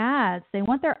at ads. They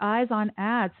want their eyes on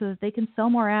ads so that they can sell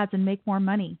more ads and make more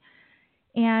money.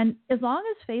 And as long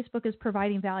as Facebook is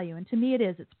providing value, and to me it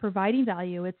is, it's providing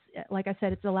value. It's, like I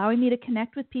said, it's allowing me to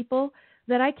connect with people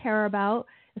that I care about,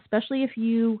 especially if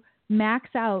you max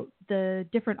out the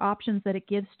different options that it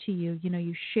gives to you.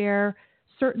 You share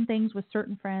certain things with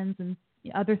certain friends and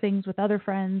other things with other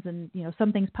friends, and,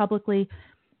 some things publicly.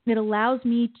 It allows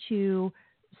me to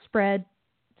spread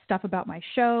stuff about my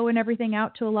show and everything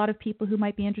out to a lot of people who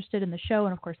might be interested in the show.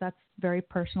 And of course, that's very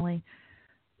personally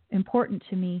important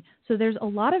to me. So there's a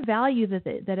lot of value that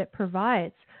it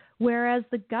provides. Whereas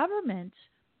the government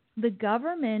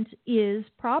is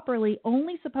properly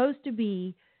only supposed to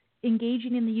be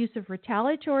engaging in the use of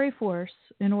retaliatory force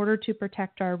in order to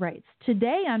protect our rights.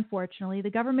 Today, unfortunately, the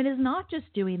government is not just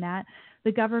doing that.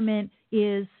 The government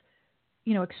is,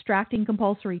 extracting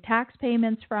compulsory tax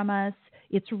payments from us.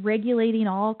 It's regulating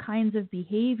all kinds of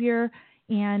behavior.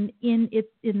 And in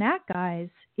that, guys,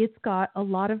 it's got a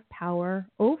lot of power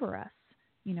over us.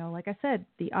 Like I said,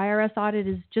 the IRS audit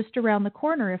is just around the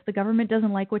corner if the government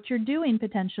doesn't like what you're doing,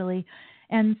 potentially.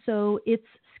 And so it's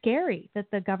scary that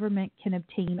the government can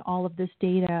obtain all of this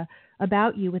data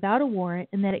about you without a warrant,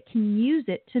 and that it can use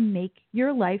it to make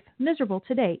your life miserable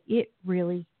today. It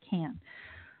really can.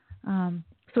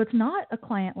 So it's not a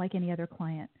client like any other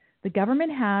client. The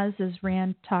government has, as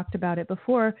Rand talked about it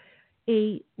before,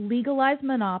 a legalized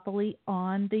monopoly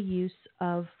on the use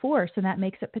of force, and that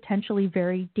makes it potentially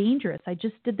very dangerous. I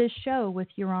just did this show with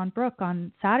Huron Brook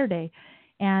on Saturday,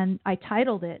 and I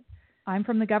titled it, I'm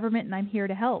from the government and I'm here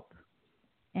to help.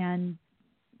 And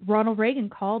Ronald Reagan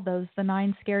called those the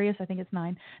nine scariest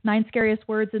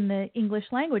words in the English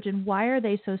language. And why are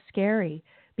they so scary?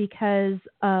 Because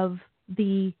of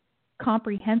the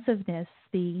comprehensiveness,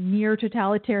 the near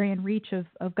totalitarian reach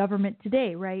of government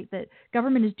today, right? That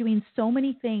government is doing so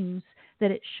many things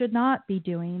that it should not be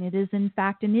doing. It is, in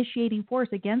fact, initiating force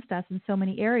against us in so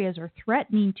many areas, or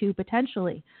threatening to,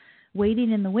 potentially,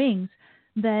 waiting in the wings,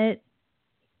 that,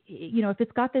 if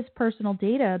it's got this personal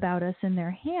data about us in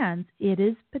their hands, it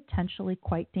is potentially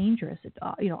quite dangerous. It's,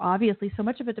 obviously, so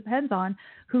much of it depends on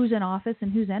who's in office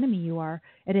and whose enemy you are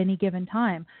at any given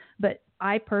time. But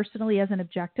I personally, as an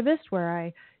objectivist, where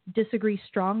I disagree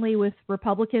strongly with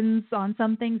Republicans on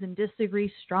some things and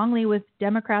disagree strongly with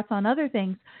Democrats on other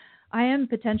things, I am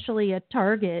potentially a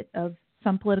target of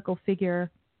some political figure,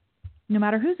 no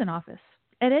matter who's in office,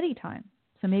 at any time.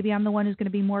 So maybe I'm the one who's going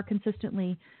to be more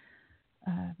consistently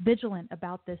vigilant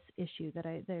about this issue, that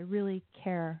I really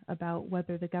care about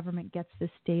whether the government gets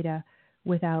this data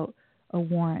without a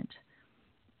warrant.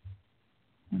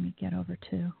 Let me get over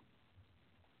to...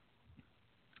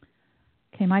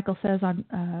 Okay, Michael says,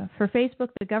 for Facebook,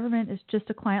 the government is just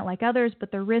a client like others,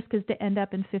 but the risk is to end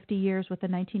up in 50 years with the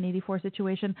 1984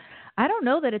 situation. I don't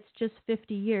know that it's just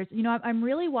 50 years. I'm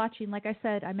really watching, like I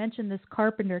said, I mentioned this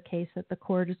Carpenter case that the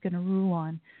court is going to rule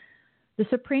on. The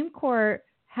Supreme Court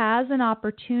has an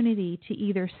opportunity to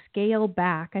either scale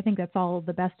back. I think that's all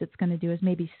the best it's going to do, is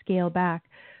maybe scale back.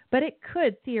 But it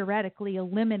could theoretically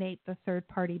eliminate the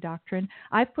third-party doctrine.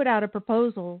 I've put out a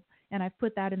proposal, and I've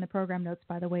put that in the program notes,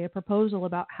 by the way, a proposal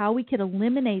about how we could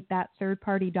eliminate that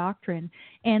third-party doctrine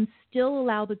and still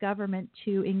allow the government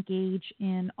to engage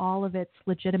in all of its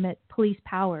legitimate police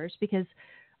powers, because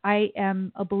I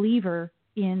am a believer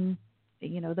in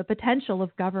the potential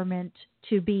of government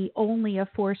to be only a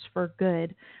force for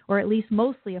good, or at least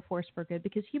mostly a force for good,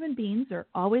 because human beings are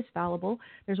always fallible.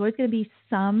 There's always going to be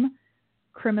some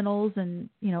criminals and,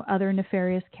 other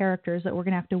nefarious characters that we're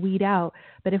going to have to weed out.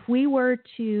 But if we were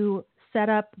to set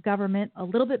up government a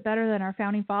little bit better than our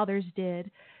founding fathers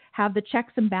did, have the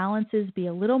checks and balances be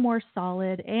a little more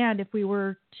solid, and if we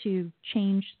were to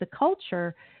change the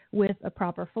culture, with a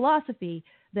proper philosophy,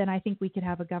 then I think we could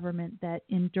have a government that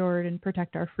endured and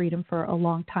protect our freedom for a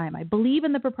long time. I believe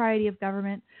in the propriety of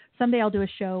government. Someday I'll do a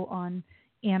show on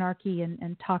anarchy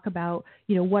and talk about,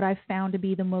 what I've found to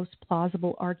be the most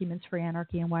plausible arguments for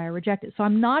anarchy and why I reject it. So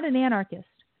I'm not an anarchist,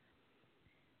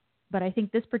 but I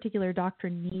think this particular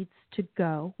doctrine needs to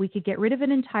go. We could get rid of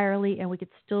it entirely and we could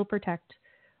still protect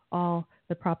all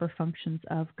the proper functions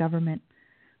of government.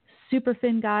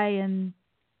 Superfin guy in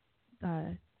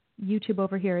YouTube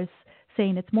over here is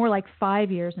saying it's more like 5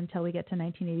 years until we get to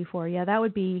 1984. Yeah, that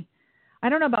would be, I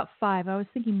don't know about 5. I was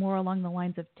thinking more along the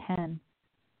lines of 10.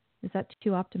 Is that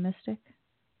too optimistic?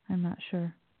 I'm not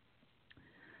sure.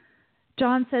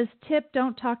 John says, tip,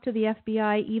 don't talk to the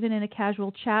FBI even in a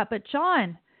casual chat. But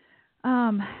John,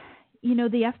 the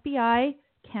FBI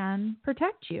can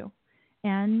protect you.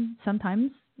 And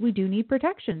sometimes we do need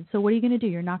protection. So what are you going to do?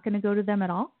 You're not going to go to them at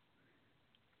all?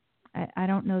 I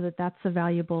don't know that that's a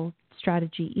valuable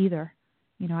strategy either.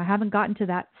 I haven't gotten to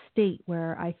that state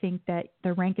where I think that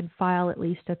the rank and file, at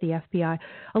least at the FBI,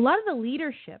 a lot of the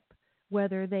leadership,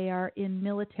 whether they are in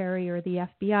military or the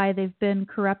FBI, they've been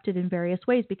corrupted in various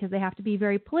ways because they have to be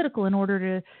very political in order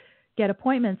to get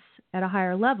appointments at a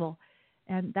higher level.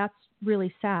 And that's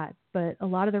really sad. But a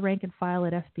lot of the rank and file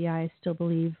at FBI, I still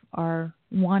believe, are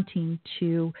wanting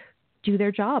to do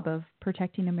their job of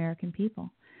protecting American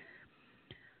people.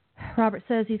 Robert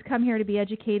says he's come here to be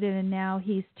educated and now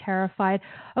he's terrified.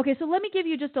 Okay, so let me give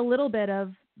you just a little bit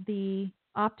of the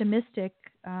optimistic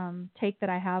take that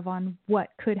I have on what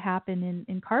could happen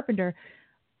in Carpenter.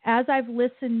 As I've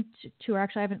listened to, or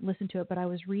actually I haven't listened to it, but I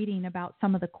was reading about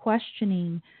some of the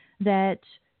questioning that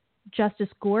Justice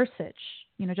Gorsuch,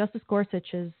 Justice Gorsuch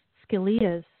is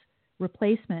Scalia's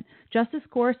replacement. Justice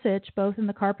Gorsuch, both in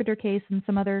the Carpenter case and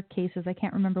some other cases, I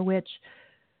can't remember which,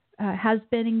 has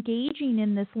been engaging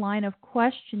in this line of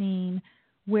questioning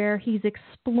where he's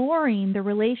exploring the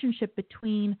relationship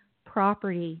between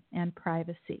property and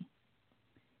privacy.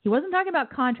 He wasn't talking about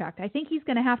contract. I think he's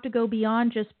going to have to go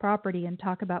beyond just property and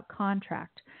talk about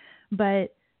contract.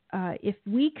 But if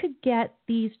we could get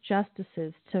these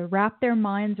justices to wrap their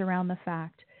minds around the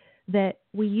fact that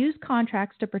we use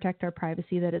contracts to protect our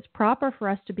privacy, that it's proper for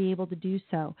us to be able to do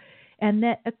so, and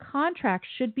that a contract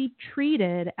should be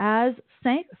treated as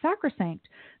sacrosanct,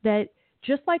 that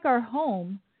just like our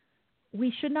home,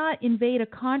 we should not invade a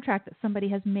contract that somebody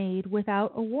has made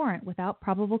without a warrant, without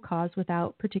probable cause,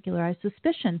 without particularized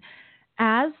suspicion.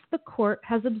 As the court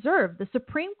has observed, the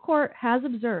Supreme Court has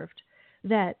observed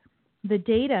that the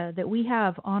data that we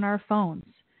have on our phones,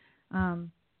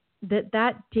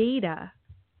 that data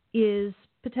is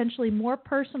potentially more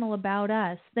personal about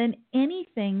us than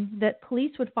anything that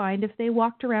police would find if they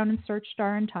walked around and searched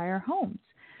our entire homes.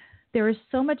 There is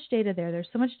so much data there. There's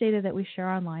so much data that we share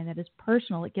online that is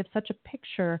personal. It gives such a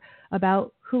picture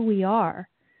about who we are,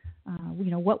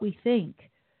 what we think,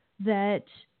 that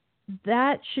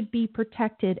should be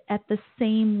protected at the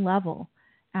same level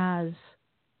as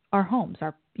our homes,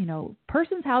 our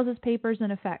persons, houses, papers,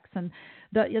 and effects. And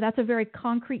that's a very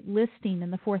concrete listing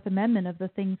in the Fourth Amendment of the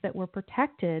things that were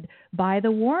protected by the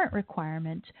warrant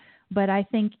requirement. But I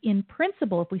think in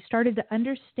principle, if we started to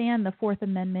understand the Fourth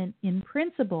Amendment in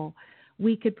principle,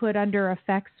 we could put under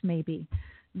effects maybe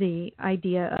the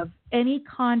idea of any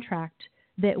contract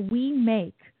that we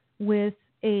make with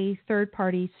a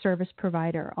third-party service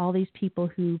provider, all these people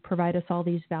who provide us all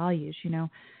these values.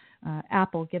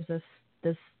 Apple gives us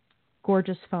this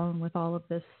gorgeous phone with all of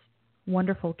this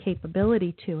wonderful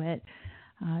capability to it.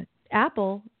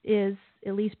 Apple is,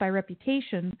 at least by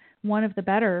reputation, one of the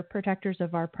better protectors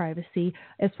of our privacy.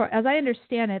 As far as I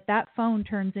understand it, that phone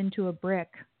turns into a brick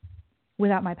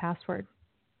without my password,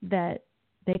 that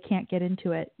they can't get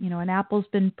into it. And Apple's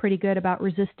been pretty good about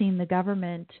resisting the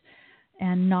government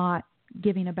and not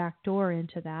giving a back door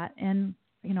into that. And,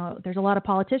 there's a lot of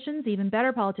politicians, even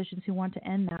better politicians, who want to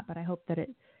end that, but I hope that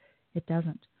it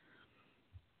doesn't.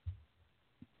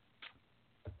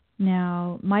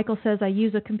 Now, Michael says, I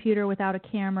use a computer without a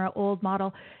camera, old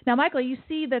model. Now, Michael, you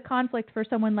see the conflict for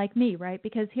someone like me, right?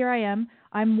 Because here I am.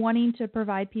 I'm wanting to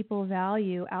provide people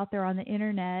value out there on the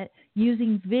Internet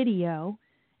using video.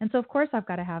 And so, of course, I've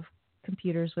got to have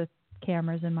computers with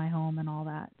cameras in my home and all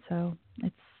that. So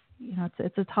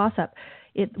it's a toss-up.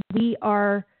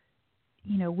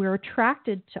 We're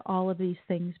attracted to all of these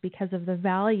things because of the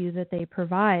value that they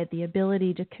provide, the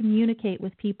ability to communicate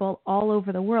with people all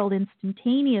over the world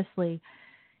instantaneously.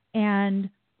 And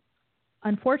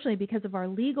unfortunately, because of our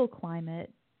legal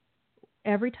climate,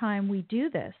 every time we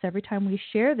do this, every time we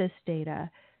share this data,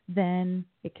 then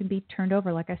it can be turned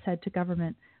over, like I said, to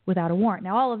government without a warrant.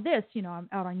 Now, all of this, I'm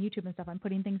out on YouTube and stuff. I'm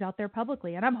putting things out there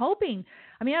publicly, and I'm hoping,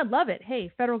 I'd love it.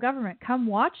 Hey, federal government, come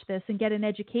watch this and get an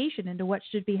education into what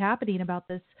should be happening about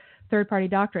this third-party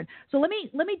doctrine. So let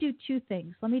me do two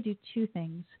things.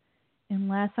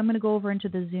 Unless I'm going to go over into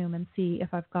the Zoom and see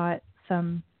if I've got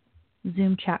some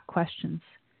Zoom chat questions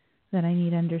that I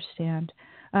need to understand.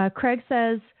 Craig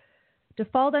says,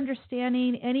 default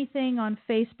understanding, anything on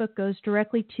Facebook goes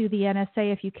directly to the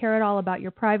NSA. If you care at all about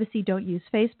your privacy, don't use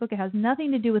Facebook. It has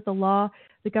nothing to do with the law.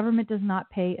 The government does not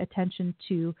pay attention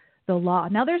to the law.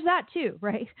 Now, there's that too,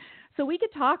 right? So we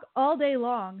could talk all day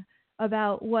long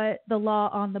about what the law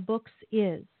on the books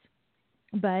is.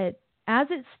 But as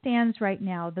it stands right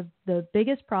now, the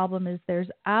biggest problem is there's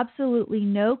absolutely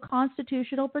no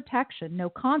constitutional protection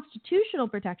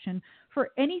for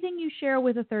anything you share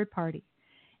with a third party.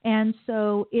 And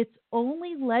so it's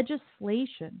only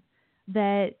legislation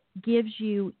that gives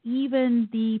you even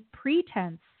the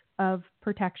pretense of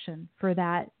protection for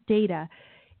that data.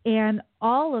 And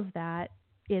all of that,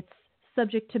 it's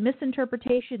subject to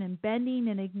misinterpretation and bending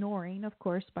and ignoring, of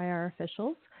course, by our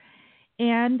officials.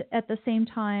 And at the same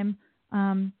time,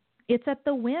 it's at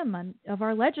the whim of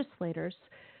our legislators.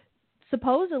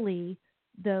 Supposedly,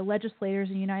 the legislators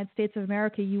in the United States of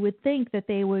America, you would think that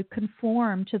they would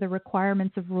conform to the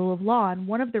requirements of rule of law. And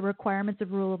one of the requirements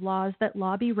of rule of law is that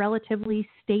law be relatively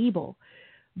stable.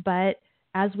 But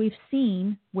as we've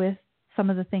seen with some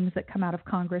of the things that come out of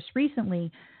Congress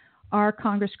recently, our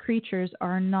Congress creatures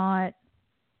are not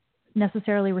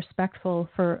necessarily respectful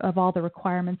of all the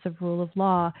requirements of rule of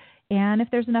law. And if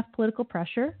there's enough political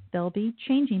pressure, they'll be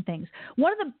changing things.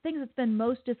 One of the things that's been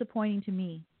most disappointing to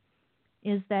me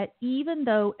is that even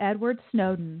though Edward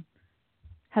Snowden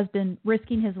has been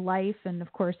risking his life and,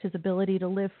 of course, his ability to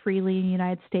live freely in the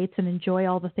United States and enjoy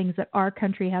all the things that our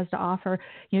country has to offer,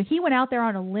 he went out there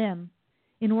on a limb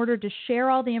in order to share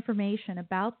all the information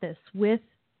about this with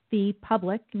the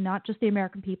public, not just the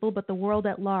American people, but the world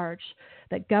at large,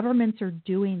 that governments are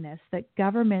doing this, that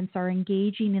governments are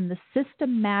engaging in the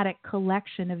systematic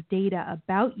collection of data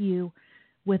about you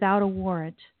without a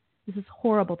warrant. This is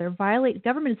horrible.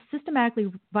 Government is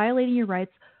systematically violating your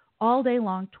rights all day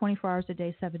long, 24 hours a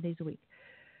day, 7 days a week.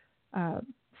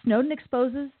 Snowden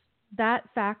exposes that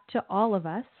fact to all of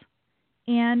us,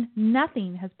 and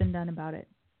nothing has been done about it.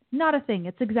 Not a thing.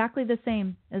 It's exactly the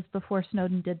same as before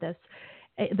Snowden did this.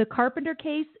 The Carpenter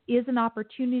case is an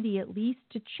opportunity at least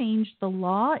to change the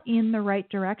law in the right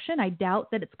direction. I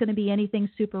doubt that it's going to be anything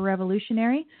super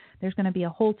revolutionary. There's going to be a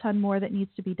whole ton more that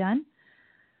needs to be done.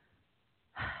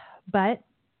 But,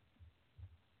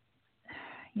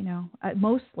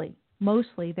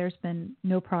 mostly there's been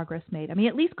no progress made.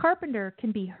 At least Carpenter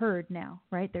can be heard now,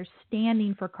 right? They're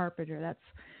standing for Carpenter. That's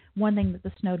one thing that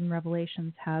the Snowden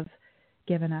revelations have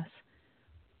given us.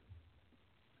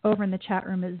 Over in the chat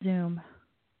room at Zoom,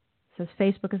 says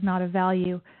Facebook is not a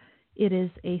value, it is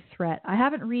a threat. I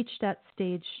haven't reached that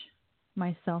stage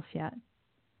myself yet.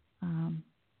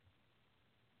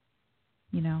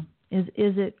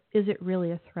 Is it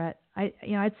really a threat?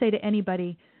 I'd say to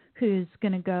anybody who's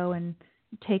going to go and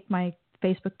take my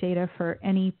Facebook data for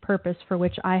any purpose for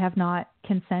which I have not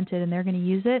consented and they're going to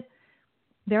use it,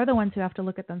 they're the ones who have to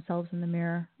look at themselves in the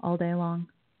mirror all day long,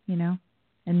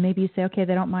 And maybe you say, okay,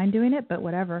 they don't mind doing it, but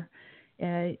whatever.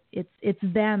 It's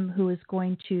them who is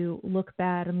going to look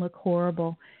bad and look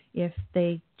horrible if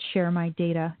they share my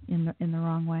data in the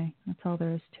wrong way. That's all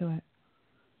there is to it.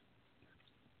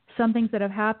 Some things that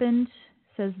have happened,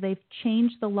 says they've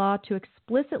changed the law to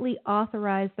explicitly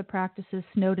authorize the practices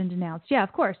Snowden denounced. Yeah,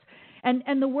 of course.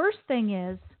 And the worst thing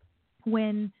is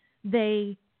when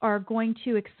they are going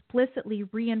to explicitly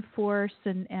reinforce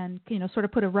and sort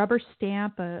of put a rubber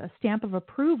stamp, a stamp of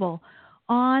approval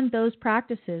on those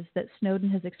practices that Snowden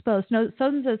has exposed.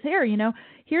 Snowden says,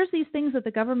 here's these things that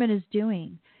the government is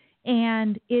doing,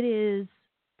 and it is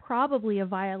probably a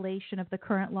violation of the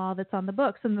current law that's on the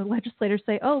books. And the legislators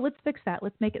say, oh, let's fix that.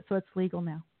 Let's make it so it's legal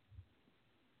now.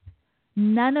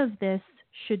 None of this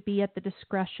should be at the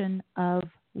discretion of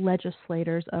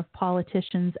legislators, of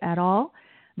politicians at all.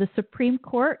 The Supreme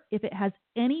Court, if it has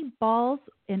any balls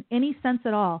in any sense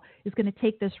at all, is going to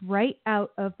take this right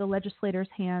out of the legislators'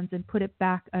 hands and put it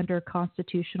back under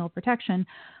constitutional protection.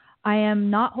 I am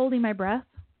not holding my breath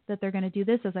that they're going to do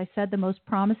this. As I said, the most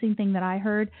promising thing that I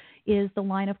heard is the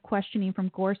line of questioning from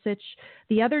Gorsuch.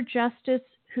 The other justice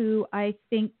who I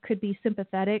think could be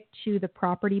sympathetic to the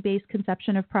property-based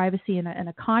conception of privacy and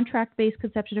a contract-based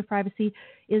conception of privacy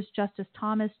is Justice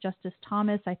Thomas. Justice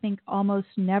Thomas, I think, almost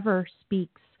never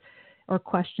speaks or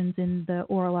questions in the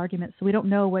oral argument, so we don't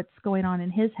know what's going on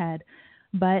in his head.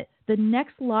 But the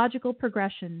next logical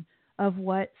progression of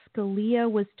what Scalia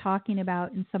was talking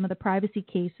about in some of the privacy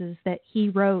cases that he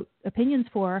wrote opinions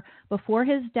for before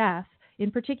his death, in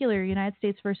particular United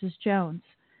States versus Jones,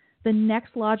 the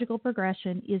next logical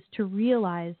progression is to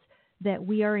realize that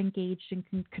we are engaged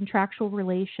in contractual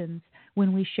relations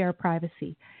when we share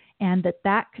privacy, and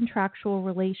that contractual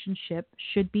relationship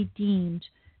should be deemed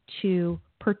to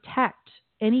protect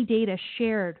any data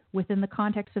shared within the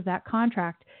context of that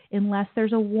contract unless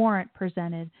there's a warrant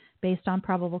presented based on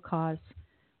probable cause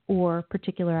or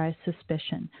particularized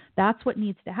suspicion. That's what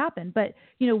needs to happen. But,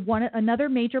 another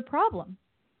major problem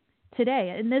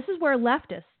today, and this is where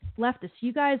leftists,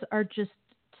 you guys are just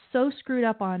so screwed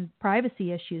up on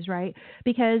privacy issues, right?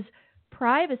 Because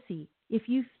privacy, if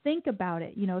you think about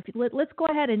it, let's go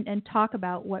ahead and talk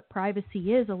about what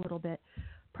privacy is a little bit.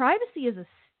 Privacy is a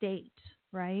state,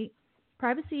 right?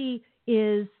 Privacy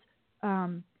is,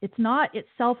 it's not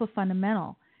itself a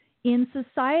fundamental. In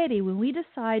society, when we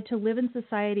decide to live in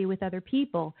society with other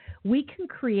people, we can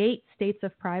create states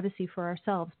of privacy for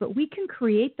ourselves, but we can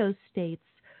create those states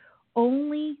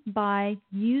only by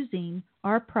using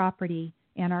our property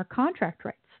and our contract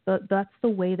rights. That's the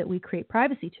way that we create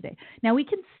privacy today. Now, we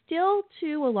can still,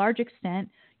 to a large extent,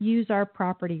 use our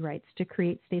property rights to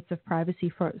create states of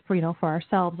privacy for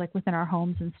ourselves, like within our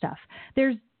homes and stuff.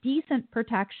 There's decent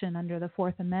protection under the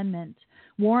Fourth Amendment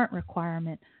warrant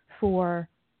requirement for,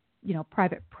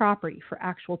 private property, for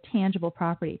actual tangible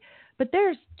property. But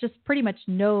there's just pretty much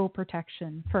no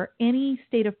protection for any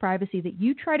state of privacy that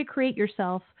you try to create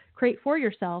for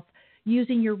yourself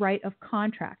using your right of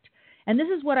contract. And this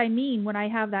is what I mean when I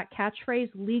have that catchphrase,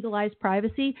 legalize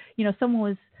privacy. Someone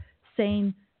was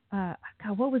saying,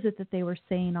 God, what was it that they were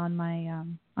saying on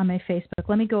my Facebook?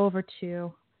 Let me go over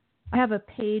to, I have a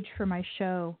page for my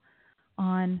show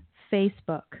on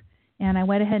Facebook, and I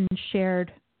went ahead and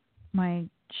shared my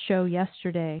show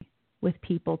yesterday with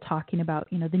people talking about,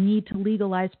 the need to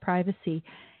legalize privacy.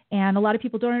 And a lot of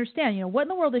people don't understand, what in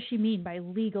the world does she mean by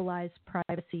legalize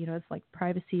privacy? It's like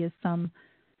privacy is some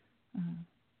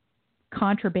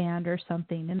contraband or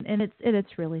something, and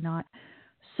it's really not.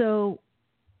 So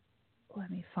let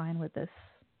me find what this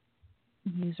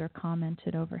user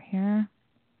commented over here.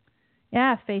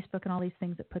 Yeah, Facebook and all these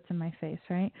things it puts in my face,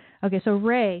 right? Okay, so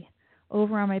Ray,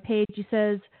 over on my page, he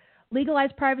says, legalize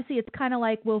privacy, it's kind of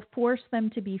like we'll force them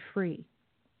to be free.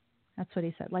 That's what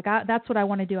he said. That's what I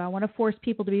want to do. I want to force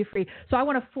people to be free. So I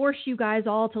want to force you guys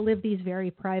all to live these very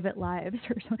private lives.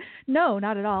 No,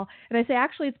 not at all. And I say,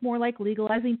 actually, it's more like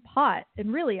legalizing pot.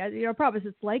 And really, I promise,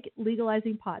 it's like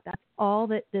legalizing pot. That's all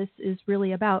that this is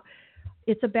really about.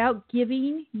 It's about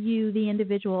giving you, the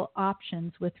individual,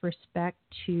 options with respect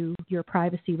to your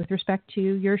privacy, with respect to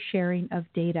your sharing of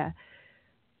data.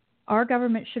 Our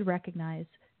government should recognize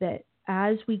that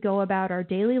as we go about our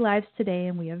daily lives today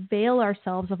and we avail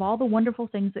ourselves of all the wonderful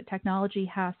things that technology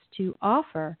has to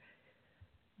offer,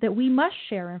 that we must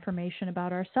share information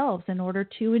about ourselves in order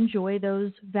to enjoy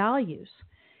those values.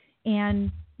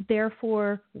 And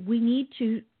therefore, we need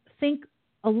to think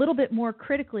a little bit more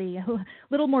critically, a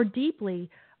little more deeply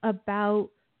about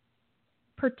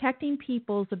protecting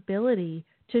people's ability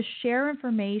to share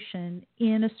information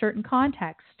in a certain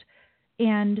context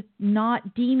and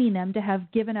not deeming them to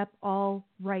have given up all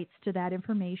rights to that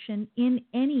information in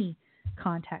any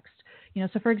context.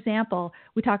 So for example,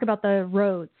 we talk about the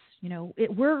roads.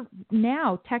 We're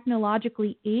now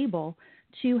technologically able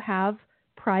to have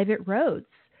private roads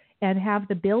and have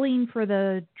the billing for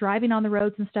the driving on the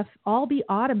roads and stuff all be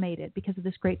automated because of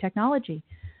this great technology.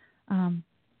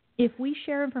 If we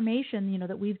share information,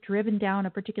 that we've driven down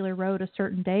a particular road a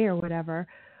certain day or whatever,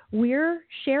 we're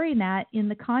sharing that in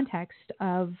the context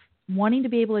of wanting to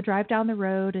be able to drive down the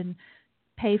road and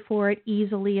pay for it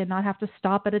easily and not have to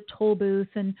stop at a toll booth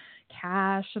and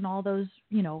cash and all those,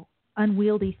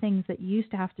 unwieldy things that you used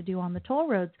to have to do on the toll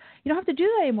roads. You don't have to do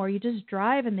that anymore. You just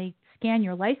drive and they scan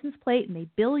your license plate and they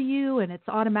bill you and it's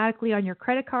automatically on your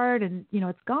credit card and,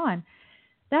 it's gone.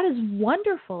 That is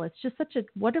wonderful. It's just such a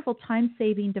wonderful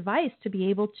time-saving device to be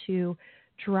able to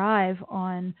drive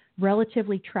on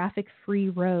relatively traffic-free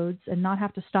roads and not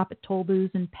have to stop at toll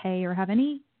booths and pay or have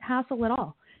any hassle at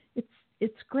all.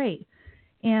 It's great.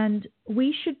 And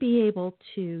we should be able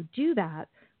to do that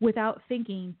without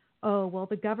thinking, oh, well,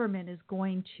 the government is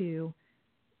going to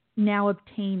now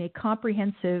obtain a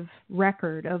comprehensive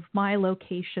record of my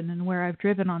location and where I've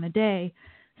driven on a day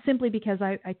simply because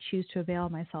I choose to avail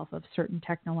myself of certain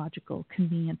technological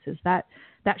conveniences. That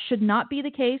should not be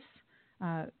the case.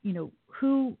 Our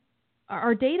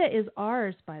data is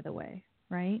ours, by the way,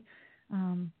 right?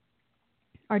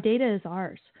 Our data is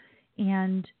ours,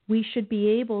 and we should be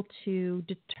able to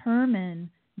determine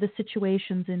the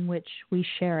situations in which we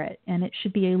share it. And it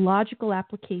should be a logical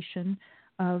application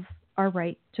of our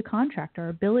right to contract, our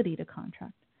ability to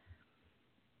contract.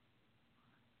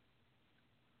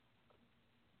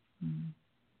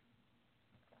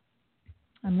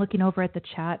 I'm looking over at the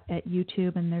chat at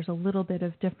YouTube, and there's a little bit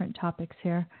of different topics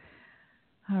here.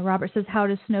 Robert says, how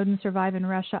does Snowden survive in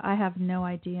Russia? I have no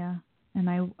idea, and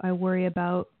I worry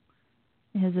about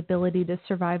his ability to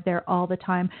survive there all the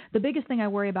time. The biggest thing I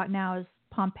worry about now is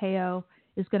Pompeo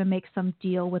is going to make some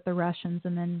deal with the Russians,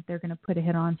 and then they're going to put a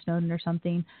hit on Snowden or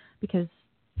something, because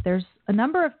there's a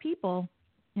number of people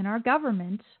in our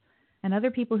government and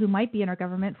other people who might be in our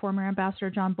government. Former Ambassador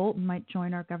John Bolton might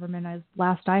join our government, as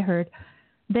last I heard.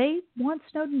 They want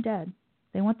Snowden dead.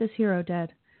 They want this hero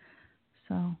dead.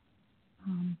 So,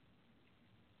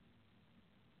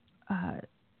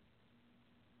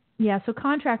 so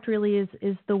contract really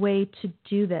is the way to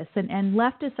do this. And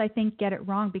leftists, I think, get it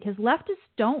wrong, because leftists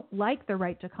don't like the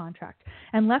right to contract.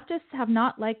 And leftists have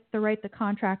not liked the right to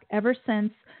contract ever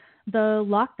since the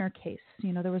Lochner case.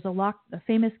 There was a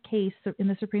famous case in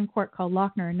the Supreme Court called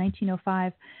Lochner in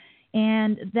 1905.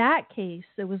 And that case,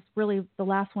 it was really the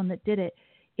last one that did it.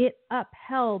 It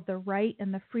upheld the right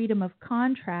and the freedom of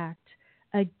contract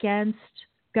against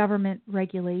government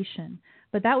regulation.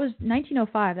 But that was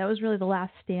 1905. That was really the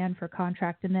last stand for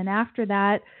contract. And then after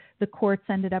that, the courts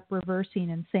ended up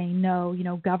reversing and saying, no,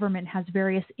 government has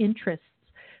various interests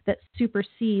that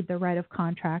supersede the right of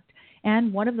contract.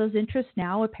 And one of those interests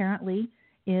now apparently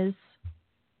is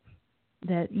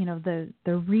that,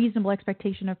 the reasonable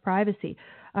expectation of privacy.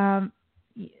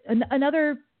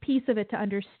 Another piece of it to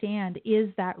understand is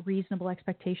that reasonable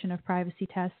expectation of privacy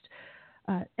test.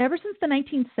 Ever since the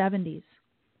 1970s,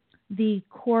 the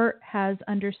court has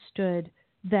understood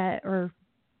that, or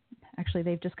actually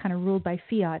they've just kind of ruled by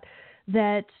fiat,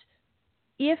 that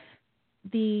if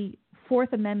the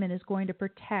Fourth Amendment is going to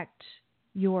protect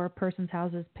your persons,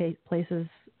 houses, places,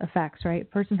 effects, right?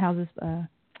 Persons, houses,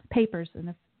 papers,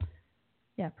 and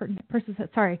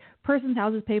persons,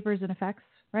 houses, papers, and effects,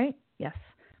 right? Yes,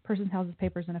 persons, houses,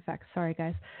 papers, and effects. Sorry,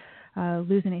 guys,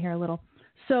 losing it here a little.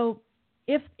 So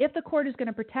if the court is going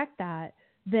to protect that,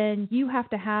 then you have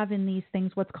to have in these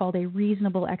things what's called a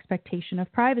reasonable expectation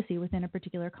of privacy within a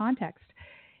particular context.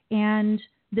 And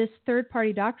this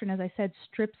third-party doctrine, as I said,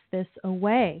 strips this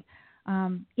away.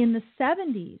 In the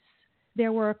 70s,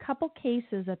 there were a couple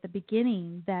cases at the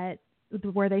beginning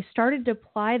where they started to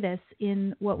apply this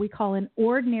in what we call an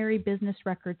ordinary business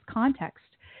records context.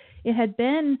 It had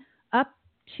been up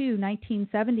to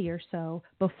 1970 or so.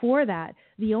 Before that,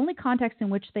 the only context in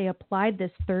which they applied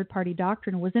this third-party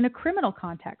doctrine was in a criminal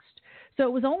context. So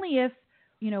it was only if,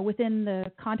 within the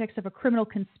context of a criminal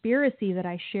conspiracy that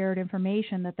I shared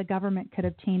information that the government could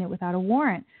obtain it without a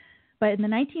warrant. But in the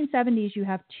 1970s, you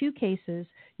have two cases.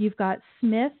 You've got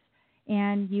Smith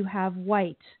and you have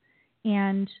White.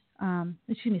 And,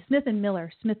 Smith and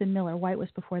Miller. Smith and Miller. White was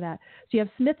before that. So you have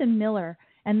Smith and Miller,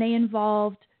 and they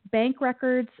involved bank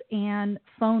records and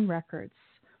phone records.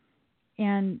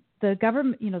 And the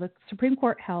government, the Supreme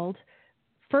Court held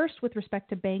first with respect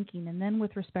to banking and then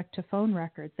with respect to phone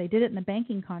records. They did it in the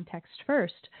banking context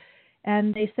first.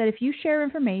 And they said if you share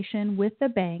information with the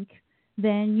bank,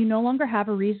 then you no longer have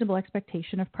a reasonable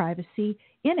expectation of privacy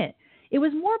in it. It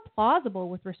was more plausible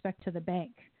with respect to the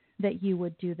bank that you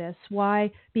would do this.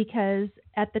 Why? Because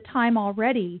at the time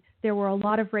already, there were a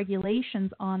lot of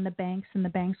regulations on the banks and the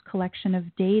bank's collection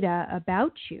of data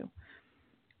about you.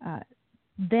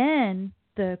 Then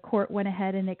the court went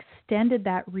ahead and extended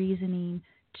that reasoning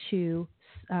to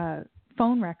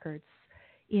phone records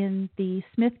in the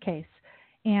Smith case.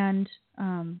 And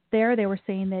there they were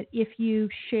saying that if you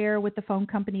share with the phone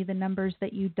company the numbers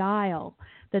that you dial,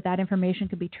 that information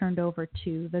could be turned over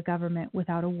to the government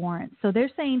without a warrant. So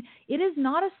they're saying it is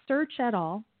not a search at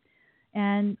all.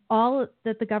 And all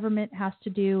that the government has to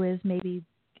do is maybe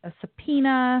a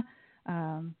subpoena.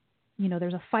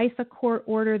 There's a FISA court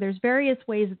order. There's various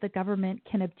ways that the government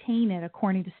can obtain it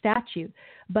according to statute.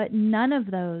 But none of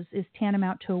those is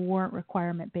tantamount to a warrant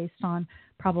requirement based on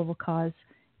probable cause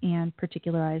and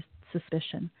particularized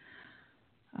suspicion.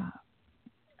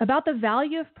 About the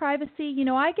value of privacy,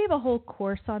 I gave a whole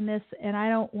course on this, and I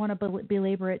don't want to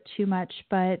belabor it too much,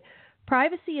 but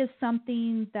privacy is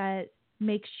something that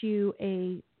makes you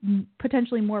a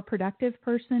potentially more productive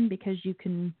person because you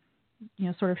can,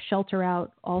 sort of shelter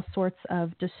out all sorts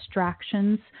of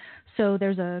distractions. So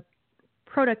there's a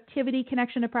productivity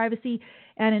connection to privacy.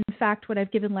 And in fact, when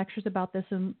I've given lectures about this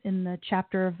in the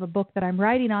chapter of the book that I'm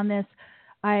writing on this,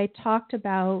 I talked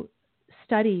about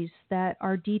studies that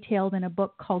are detailed in a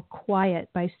book called Quiet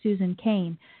by Susan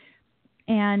Cain.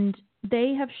 And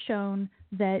they have shown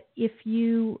that if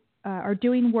you are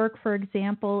doing work, for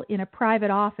example, in a private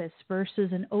office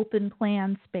versus an open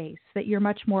plan space, that you're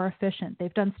much more efficient.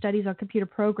 They've done studies on computer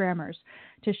programmers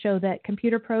to show that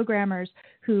computer programmers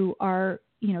who are,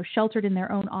 sheltered in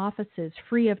their own offices,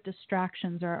 free of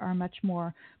distractions, are much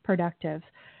more productive.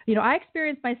 I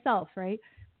experienced myself, right?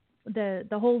 The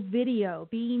whole video,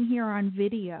 being here on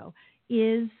video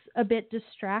is a bit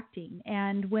distracting.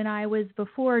 And when I was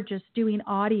before just doing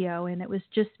audio and it was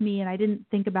just me and I didn't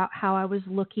think about how I was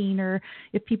looking or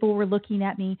if people were looking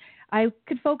at me, I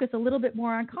could focus a little bit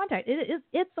more on contact.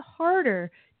 It's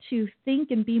harder to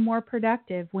think and be more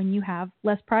productive when you have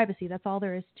less privacy. That's all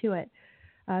there is to it.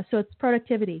 So it's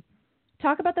productivity.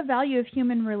 Talk about the value of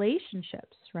human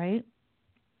relationships, right?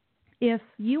 If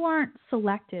you aren't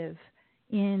selective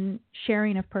in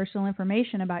sharing of personal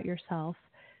information about yourself,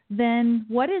 then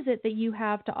what is it that you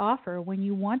have to offer when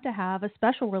you want to have a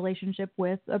special relationship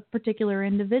with a particular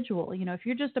individual? If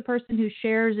you're just a person who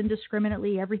shares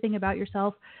indiscriminately everything about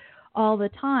yourself all the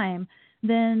time,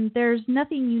 then there's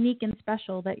nothing unique and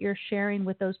special that you're sharing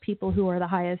with those people who are the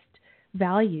highest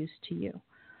values to you.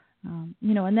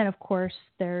 And then of course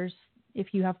there's,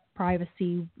 if you have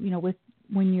privacy, with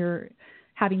when you're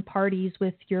having parties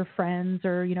with your friends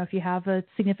or, if you have a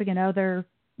significant other,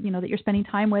 that you're spending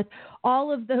time with,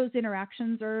 all of those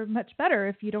interactions are much better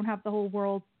if you don't have the whole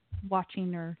world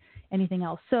watching or anything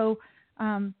else. So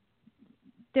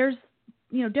there's,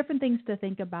 different things to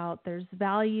think about. There's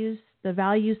values, the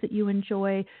values that you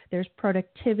enjoy. There's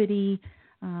productivity.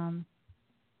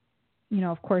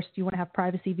 Of course, you want to have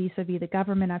privacy vis-a-vis the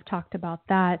government. I've talked about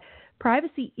that.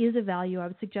 Privacy is a value. I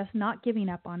would suggest not giving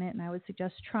up on it, and I would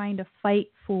suggest trying to fight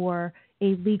for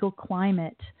a legal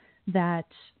climate that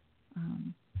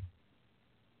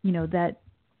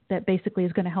that basically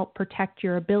is going to help protect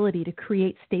your ability to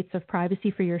create states of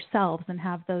privacy for yourselves and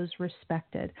have those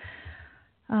respected.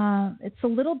 It's a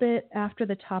little bit after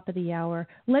the top of the hour.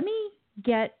 Let me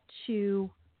get to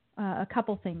a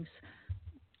couple things.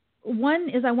 One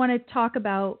is I want to talk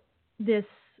about this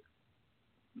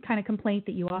kind of complaint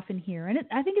that you often hear, and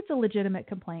I think it's a legitimate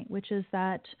complaint, which is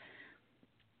that,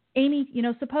 Amy,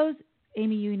 suppose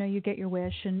Amy, you get your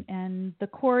wish and the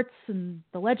courts and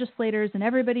the legislators and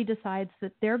everybody decides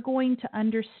that they're going to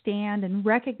understand and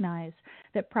recognize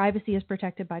that privacy is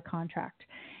protected by contract.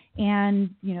 And,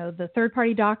 the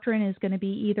third-party doctrine is going to be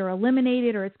either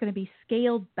eliminated or it's going to be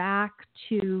scaled back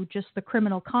to just the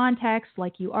criminal context,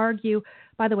 like you argue.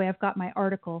 By the way, I've got my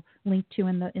article linked to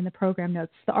in the program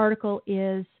notes. The article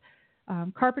is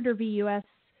Carpenter v. U.S.,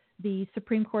 the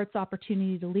Supreme Court's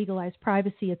opportunity to legalize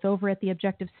privacy. It's over at the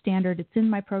Objective Standard. It's in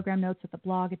my program notes at the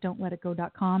blog at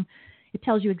don'tletitgo.com. It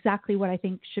tells you exactly what I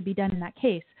think should be done in that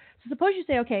case. So suppose you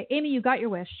say, okay, Amy, you got your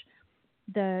wish.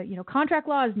 The contract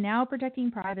law is now protecting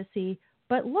privacy.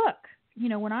 But look,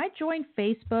 when I join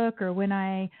Facebook or when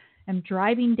I am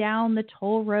driving down the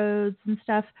toll roads and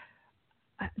stuff,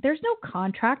 there's no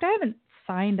contract. I haven't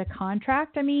signed a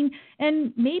contract. And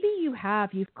maybe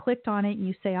you've clicked on it and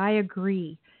you say, I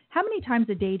agree. How many times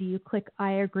a day do you click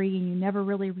I agree and you never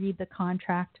really read the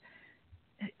contract?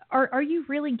 Are you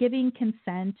really giving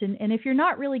consent? And if you're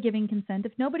not really giving consent,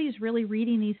 if nobody's really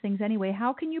reading these things anyway,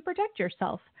 how can you protect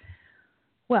yourself?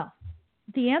 Well,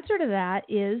 the answer to that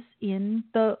is in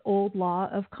the old law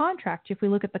of contract. If we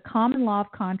look at the common law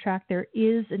of contract, there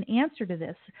is an answer to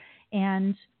this.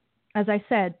 And as I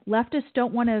said, leftists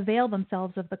don't want to avail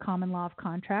themselves of the common law of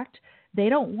contract. They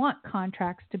don't want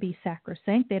contracts to be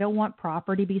sacrosanct. They don't want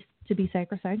property to be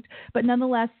sacrosanct. But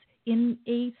nonetheless, in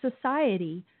a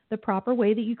society, the proper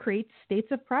way that you create states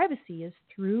of privacy is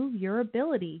through your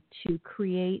ability to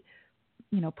create,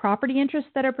 property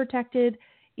interests that are protected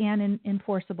and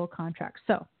enforceable contracts.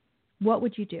 So what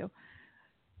would you do?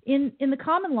 In the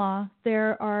common law,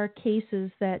 there are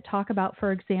cases that talk about,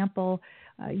 for example,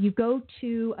 you go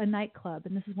to a nightclub,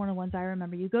 and this is one of the ones I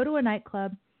remember. You go to a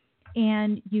nightclub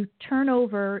and you turn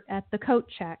over at the coat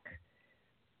check,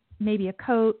 maybe a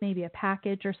coat, maybe a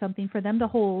package or something for them to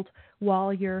hold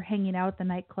while you're hanging out at the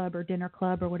nightclub or dinner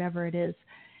club or whatever it is.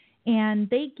 And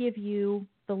they give you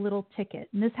the little ticket.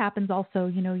 And this happens also,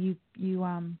 you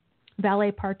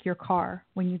valet park your car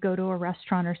when you go to a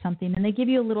restaurant or something, and they give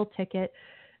you a little ticket.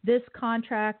 This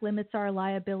contract limits our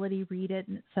liability, read it,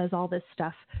 and it says all this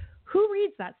stuff. Who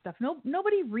reads that stuff?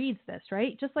 Nobody reads this,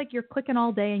 right? Just like you're clicking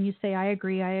all day and you say, I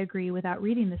agree, without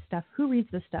reading this stuff. Who reads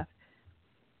this stuff?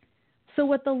 So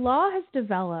what the law has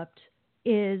developed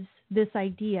is this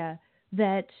idea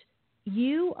that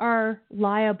you are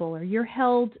liable or you're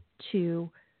held to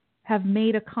have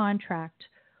made a contract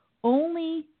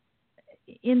only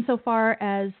insofar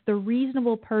as the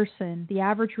reasonable person, the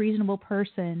average reasonable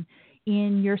person,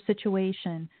 in your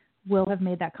situation will have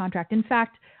made that contract. In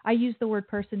fact, I used the word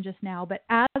person just now, but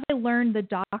as I learned the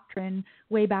doctrine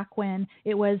way back when,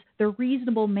 it was the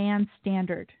reasonable man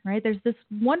standard, right? There's this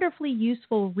wonderfully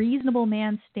useful reasonable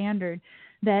man standard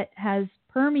that has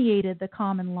permeated the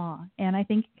common law, and I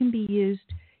think it can be used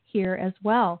here as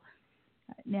well.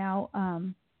 Now,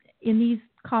 in these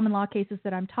common law cases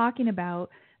that I'm talking about,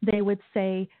 they would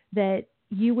say that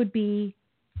you would be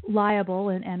liable,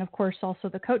 and of course also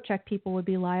the coat check people would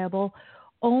be liable,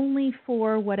 only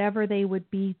for whatever they would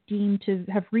be deemed to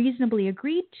have reasonably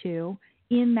agreed to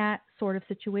in that sort of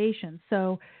situation.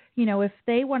 So, if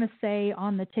they want to say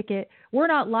on the ticket, we're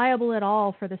not liable at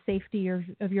all for the safety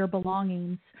of your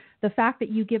belongings, the fact that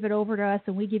you give it over to us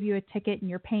and we give you a ticket and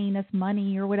you're paying us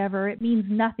money or whatever, it means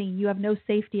nothing. You have no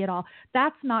safety at all.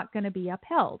 That's not going to be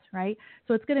upheld, right?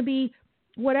 So it's going to be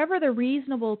whatever the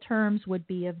reasonable terms would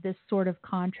be of this sort of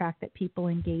contract that people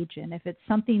engage in. If it's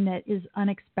something that is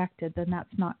unexpected, then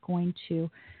that's not going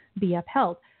to be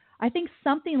upheld. I think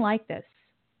something like this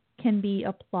can be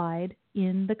applied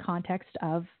in the context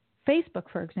of Facebook,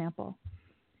 for example.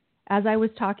 As I was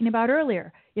talking about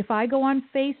earlier, if I go on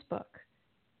Facebook,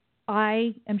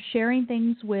 I am sharing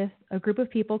things with a group of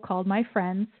people called my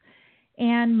friends,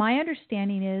 and my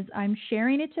understanding is I'm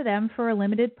sharing it to them for a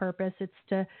limited purpose. It's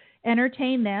to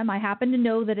entertain them. I happen to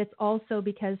know that it's also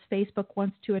because Facebook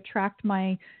wants to attract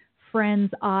my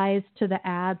friends' eyes to the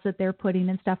ads that they're putting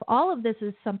and stuff. All of this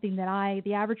is something that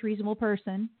the average reasonable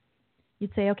person,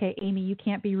 you'd say, okay, Amy, you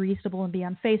can't be reasonable and be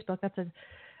on Facebook. That's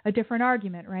a different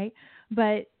argument, right?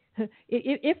 But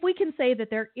if we can say that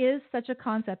there is such a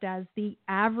concept as the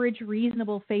average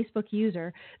reasonable Facebook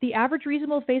user, the average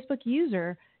reasonable Facebook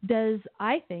user does,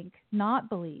 I think, not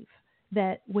believe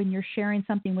that when you're sharing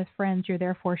something with friends, you're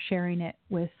therefore sharing it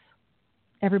with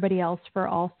everybody else for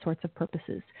all sorts of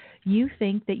purposes. You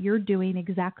think that you're doing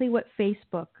exactly what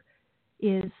Facebook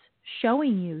is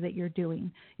showing you that you're doing,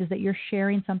 is that you're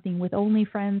sharing something with only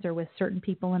friends or with certain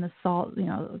people in a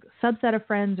subset of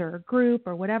friends or a group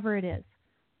or whatever it is.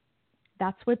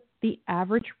 That's what the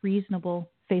average reasonable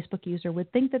Facebook user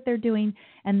would think that they're doing,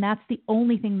 and that's the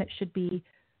only thing that should be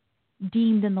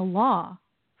deemed in the law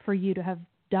for you to have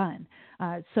done.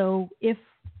 So if,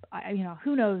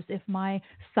 who knows if my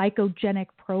psychogenic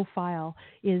profile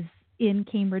is in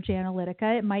Cambridge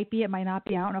Analytica. It might be, it might not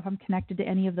be. I don't know if I'm connected to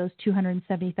any of those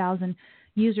 270,000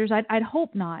 users. I'd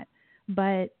hope not.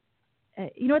 But,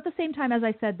 at the same time, as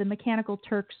I said, the Mechanical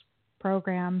Turks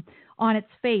program, on its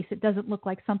face, it doesn't look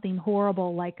like something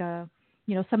horrible like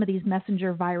some of these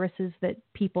messenger viruses that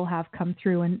people have come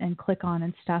through and click on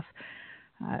and stuff.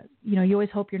 You always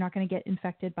hope you're not going to get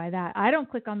infected by that. I don't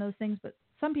click on those things, but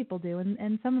some people do,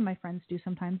 and some of my friends do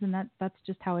sometimes, and that's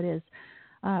just how it is.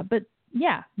 But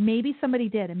yeah, maybe somebody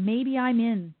did, and maybe I'm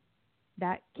in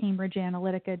that Cambridge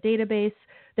Analytica database.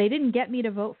 They didn't get me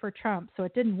to vote for Trump, so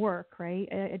it didn't work, right?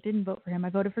 I didn't vote for him. I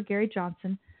voted for Gary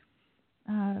Johnson.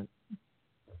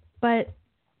 But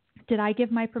did I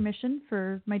give my permission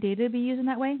for my data to be used in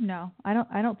that way? No, I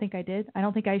don't think I did. I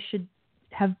don't think I should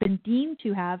have been deemed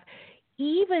to have,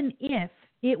 even if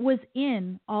it was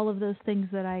in all of those things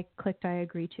that I clicked I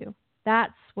agree to.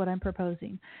 That's what I'm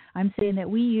proposing. I'm saying that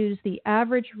we use the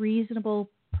average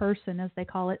reasonable person, as they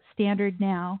call it, standard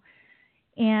now,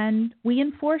 and we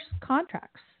enforce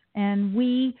contracts, and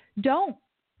we don't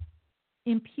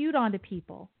impute onto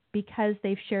people because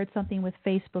they've shared something with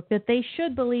Facebook that they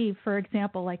should believe. For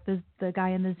example, like the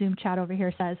guy in the Zoom chat over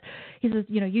here says, he says,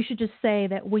 you should just say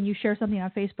that when you share something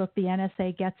on Facebook, the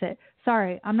NSA gets it.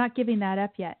 Sorry, I'm not giving that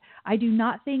up yet. I do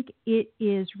not think it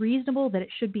is reasonable that it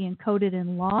should be encoded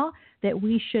in law, that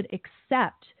we should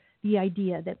accept the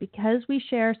idea that because we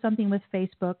share something with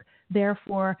Facebook,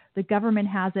 therefore the government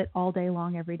has it all day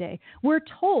long, every day. We're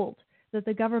told that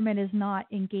the government is not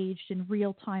engaged in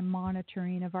real-time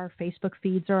monitoring of our Facebook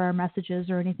feeds or our messages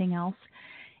or anything else.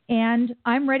 And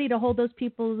I'm ready to hold those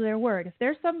people to their word. If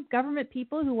there's some government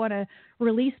people who want to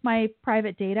release my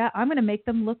private data, I'm going to make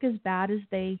them look as bad as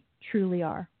they truly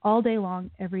are, all day long,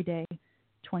 every day,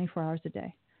 24 hours a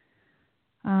day.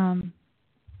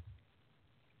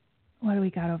 What do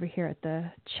we got over here at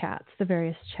the chats, the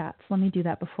various chats? Let me do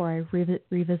that before I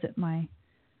revisit my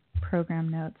program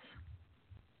notes.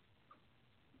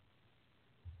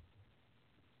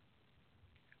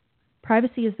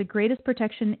 Privacy is the greatest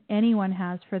protection anyone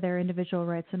has for their individual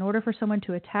rights. In order for someone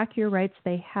to attack your rights,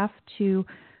 they have to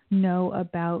know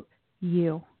about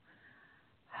you.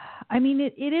 I mean,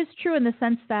 it is true in the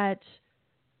sense that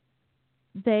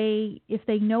if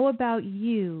they know about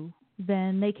you,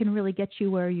 then they can really get you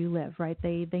where you live, right?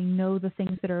 They know the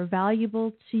things that are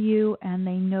valuable to you, and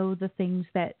they know the things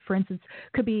that, for instance,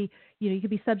 could be, you could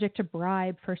be subject to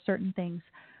bribe for certain things.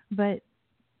 But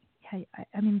I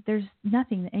mean, there's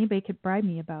nothing that anybody could bribe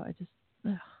me about. I just,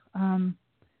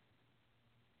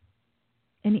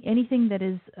 anything that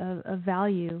is of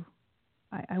value,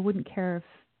 I wouldn't care if,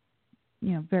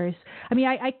 various. I mean,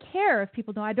 I care if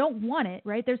people know. I don't want it,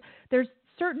 right? There's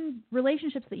certain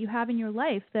relationships that you have in your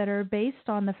life that are based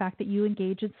on the fact that you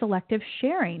engage in selective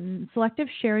sharing. Selective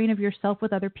sharing of yourself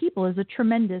with other people is a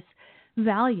tremendous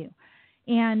value.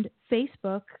 And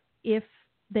Facebook, if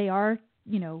they are,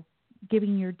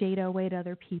 giving your data away to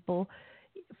other people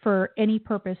for any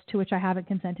purpose to which I haven't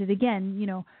consented, again,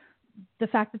 the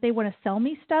fact that they want to sell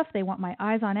me stuff, they want my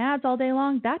eyes on ads all day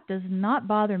long, that does not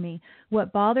bother me.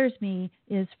 What bothers me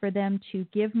is for them to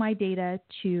give my data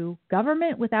to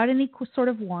government without any sort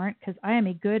of warrant, because I am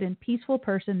a good and peaceful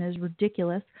person. That is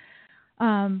ridiculous.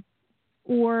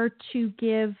 Or to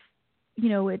give,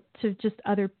 it to just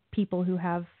other people who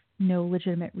have no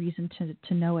legitimate reason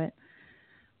to know it.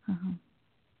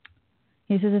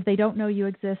 He says, if they don't know you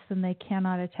exist, then they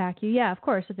cannot attack you. Yeah, of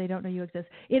course, if they don't know you exist.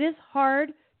 It is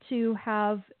hard to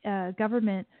have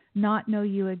government not know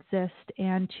you exist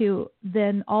and to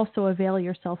then also avail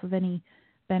yourself of any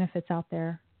benefits out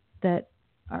there that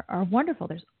are wonderful.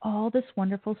 There's all this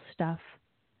wonderful stuff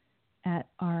at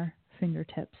our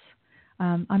fingertips.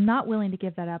 I'm not willing to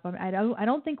give that up. I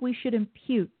don't think we should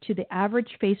impute to the average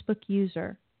Facebook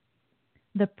user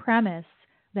the premise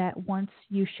that once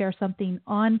you share something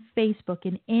on Facebook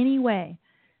in any way,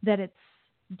 that it's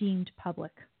deemed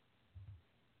public.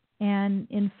 And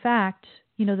in fact,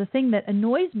 the thing that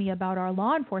annoys me about our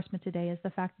law enforcement today is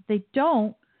the fact that they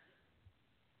don't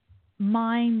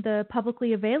mine the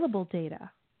publicly available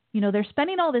data. They're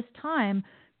spending all this time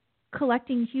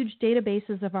collecting huge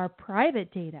databases of our private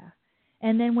data.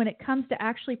 And then when it comes to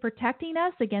actually protecting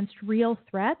us against real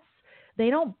threats, they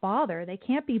don't bother. They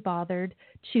can't be bothered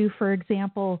to, for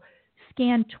example,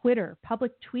 scan Twitter,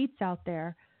 public tweets out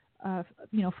there,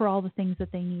 for all the things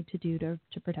that they need to do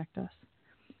to protect us.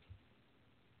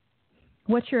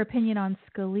 What's your opinion on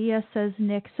Scalia, says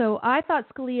Nick. So I thought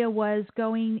Scalia was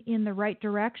going in the right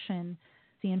direction,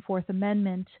 the Fourth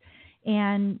Amendment,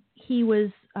 and he was,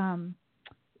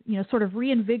 sort of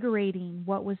reinvigorating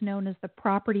what was known as the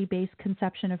property-based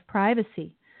conception of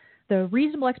privacy. The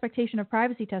reasonable expectation of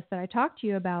privacy test that I talked to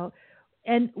you about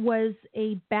and was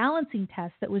a balancing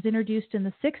test that was introduced in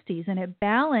the 60s, and it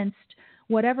balanced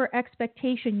whatever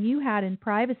expectation you had in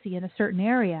privacy in a certain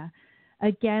area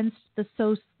against the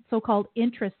so-called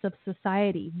interests of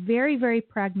society. Very, very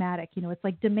pragmatic. It's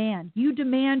like demand. You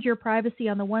demand your privacy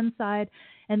on the one side,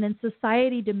 and then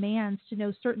society demands to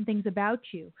know certain things about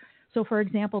you. So, for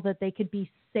example, that they could be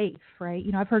safe, right?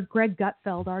 I've heard Greg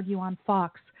Gutfeld argue on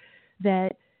Fox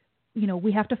that,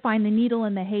 we have to find the needle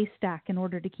in the haystack in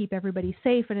order to keep everybody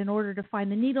safe. And in order to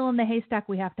find the needle in the haystack,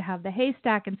 we have to have the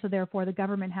haystack. And so therefore the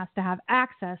government has to have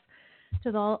access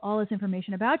to all this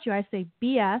information about you. I say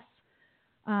BS.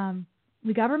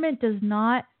 The government does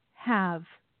not have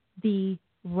the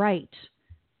right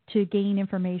to gain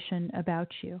information about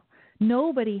you.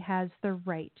 Nobody has the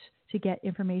right to get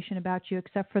information about you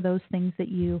except for those things that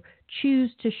you choose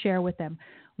to share with them.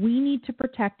 We need to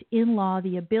protect in law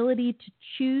the ability to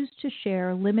choose to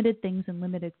share limited things in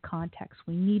limited contexts.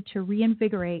 We need to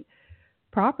reinvigorate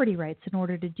property rights in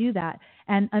order to do that.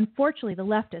 And unfortunately, the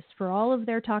leftists, for all of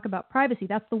their talk about privacy,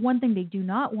 that's the one thing they do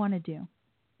not want to do.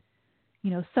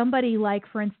 Somebody like,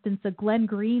 for instance, a Glenn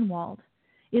Greenwald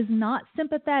is not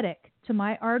sympathetic to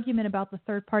my argument about the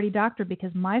third-party doctrine,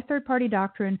 because my third-party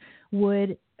doctrine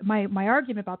would, my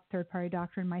argument about the third-party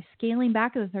doctrine, my scaling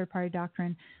back of the third-party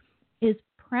doctrine is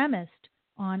premised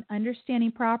on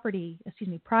understanding privacy,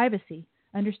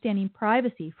 understanding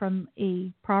privacy from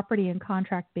a property and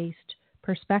contract-based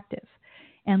perspective.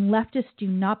 And leftists do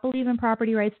not believe in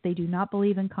property rights. They do not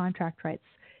believe in contract rights.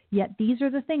 Yet these are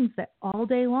the things that all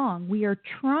day long we are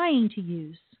trying to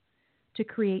use to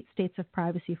create states of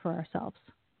privacy for ourselves.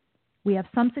 We have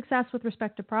some success with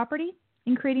respect to property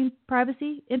in creating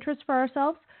privacy interests for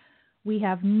ourselves. We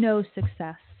have no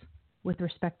success with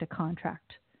respect to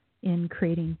contract in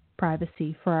creating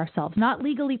privacy for ourselves, not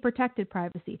legally protected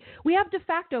privacy. We have de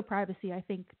facto privacy, I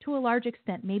think, to a large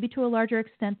extent, maybe to a larger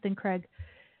extent than Craig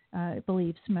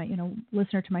believes,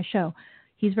 listener to my show.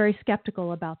 He's very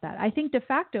skeptical about that. I think de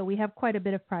facto we have quite a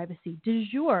bit of privacy. De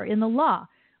jure, in the law,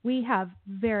 we have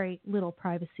very little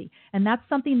privacy. And that's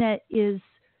something that is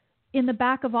in the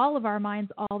back of all of our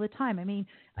minds all the time. I mean,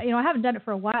 I haven't done it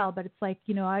for a while, but it's like,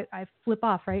 I flip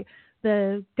off, right?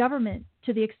 the government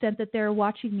to the extent that they're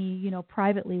watching me,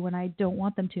 privately when I don't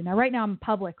want them to. Now, right now I'm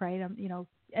public, right?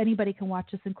 Anybody can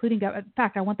watch this, including, in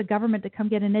fact, I want the government to come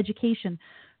get an education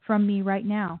from me right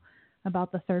now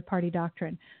about the third party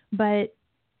doctrine. But,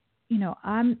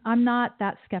 I'm not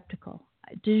that skeptical.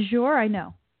 Du jour, I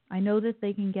know that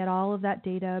they can get all of that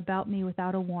data about me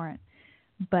without a warrant,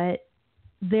 but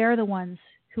they're the ones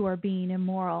who are being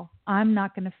immoral. I'm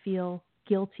not going to feel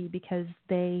guilty because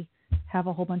they have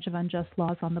a whole bunch of unjust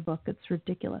laws on the book. It's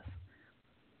ridiculous.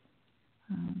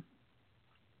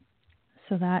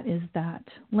 So that is that.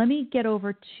 Let me get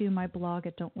over to my blog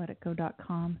at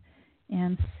don'tletitgo.com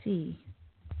and see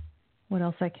what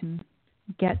else I can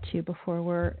get to before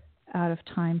we're out of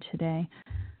time today.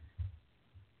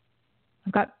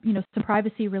 I've got, some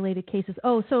privacy-related cases.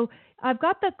 Oh, so I've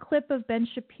got the clip of Ben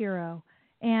Shapiro.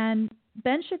 And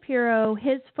Ben Shapiro,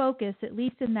 his focus, at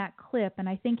least in that clip, and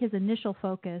I think his initial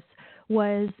focus,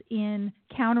 was in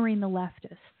countering the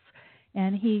leftists.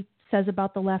 And he says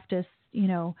about the leftists,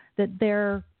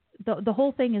 that the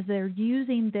whole thing is they're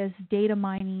using this data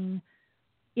mining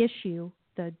issue,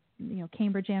 the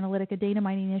Cambridge Analytica data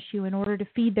mining issue, in order to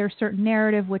feed their certain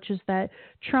narrative, which is that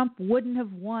Trump wouldn't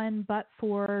have won but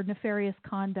for nefarious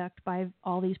conduct by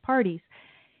all these parties.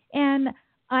 And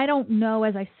I don't know,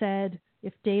 as I said,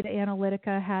 if Data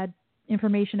Analytica had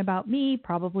information about me.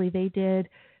 Probably they did.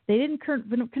 They didn't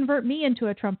convert me into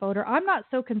a Trump voter. I'm not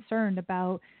so concerned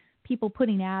about people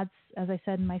putting ads, as I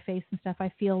said, in my face and stuff.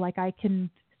 I feel like I can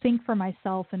think for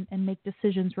myself and make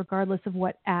decisions regardless of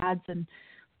what ads and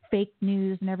fake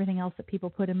news and everything else that people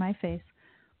put in my face.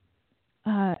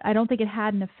 I don't think it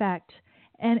had an effect.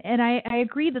 And I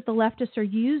agree that the leftists are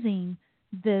using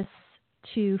this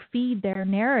to feed their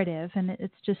narrative, and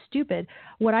it's just stupid.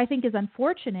 What I think is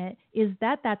unfortunate is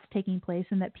that that's taking place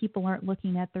and that people aren't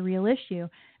looking at the real issue.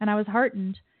 And I was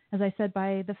heartened, as I said,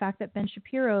 by the fact that Ben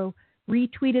Shapiro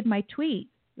retweeted my tweet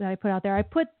that I put out there. I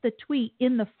put the tweet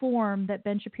in the form that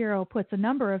Ben Shapiro puts a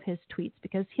number of his tweets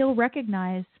because he'll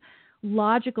recognize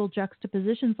logical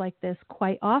juxtapositions like this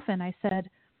quite often. I said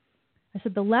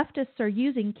the leftists are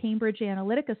using Cambridge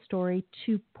Analytica story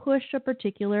to push a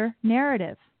particular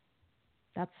narrative.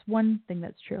 That's one thing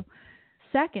that's true.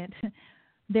 Second,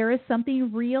 there is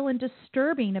something real and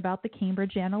disturbing about the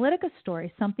Cambridge Analytica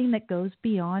story, something that goes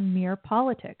beyond mere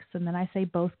politics. And then I say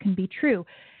both can be true.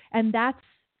 And that's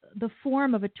the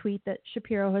form of a tweet that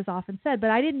Shapiro has often said, but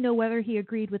I didn't know whether he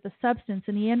agreed with the substance,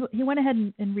 and he went ahead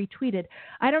and retweeted.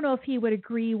 I don't know if he would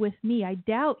agree with me. I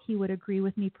doubt he would agree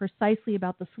with me precisely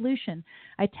about the solution.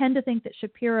 I tend to think that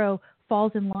Shapiro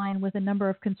falls in line with a number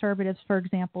of conservatives, for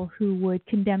example, who would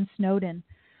condemn Snowden.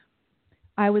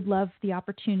 I would love the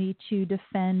opportunity to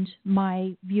defend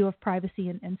my view of privacy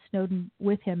and Snowden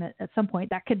with him at some point.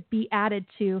 That could be added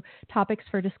to topics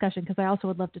for discussion, because I also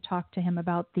would love to talk to him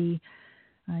about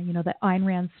that Ayn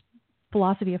Rand's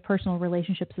philosophy of personal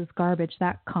relationships is garbage,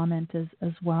 that comment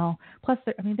as well. Plus,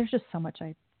 there's just so much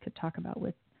I could talk about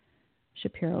with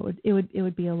Shapiro. It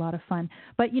would be a lot of fun.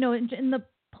 But, in the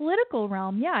political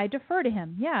realm, I defer to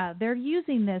him. They're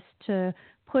using this to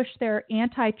push their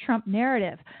anti-Trump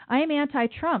narrative. I am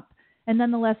anti-Trump, and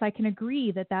nonetheless, I can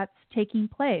agree that that's taking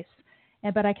place.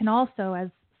 But I can also, as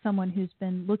someone who's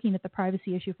been looking at the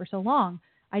privacy issue for so long,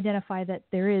 identify that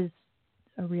there is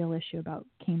a real issue about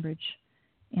Cambridge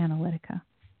Analytica.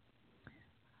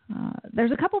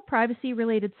 There's a couple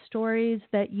privacy-related stories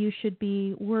that you should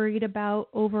be worried about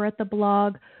over at the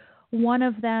blog. One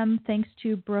of them, thanks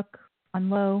to Brooke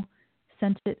Onlow,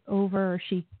 sent it over, or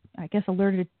she, I guess,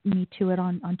 alerted me to it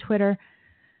on Twitter.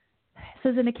 It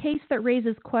says, in a case that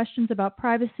raises questions about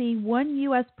privacy, one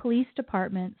U.S. police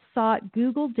department sought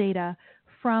Google data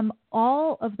from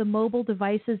all of the mobile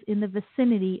devices in the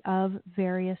vicinity of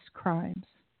various crimes.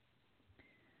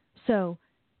 So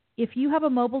if you have a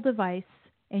mobile device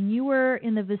and you were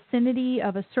in the vicinity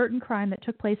of a certain crime that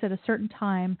took place at a certain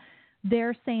time,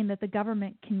 they're saying that the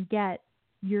government can get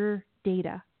your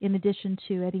data in addition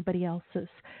to anybody else's,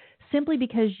 simply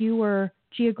because you were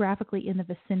geographically in the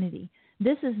vicinity.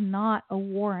 This is not a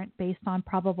warrant based on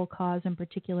probable cause and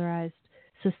particularized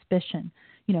suspicion.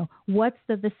 What's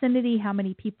the vicinity? How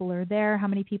many people are there? How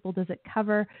many people does it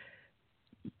cover?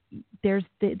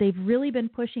 They've really been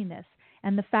pushing this.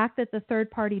 And the fact that the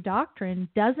third-party doctrine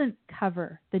doesn't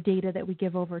cover the data that we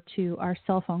give over to our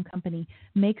cell phone company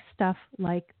makes stuff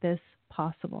like this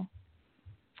possible.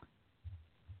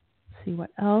 Let's see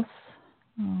what else.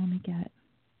 Let me get it.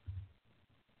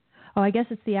 I guess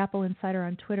it's the Apple Insider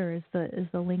on Twitter is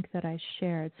the link that I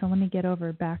shared. So let me get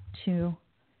over back to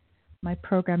my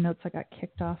program notes. I got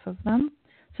kicked off of them.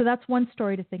 So that's one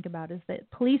story to think about, is that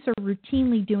police are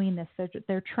routinely doing this.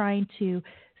 They're trying to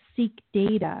seek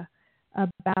data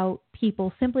about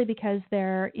people simply because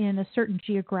they're in a certain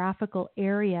geographical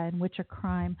area in which a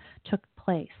crime took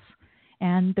place.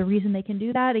 And the reason they can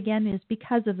do that, again, is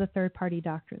because of the third-party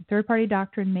doctrine. Third-party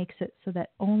doctrine makes it so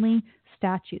that only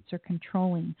statutes are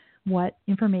controlling what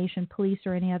information police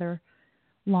or any other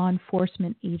law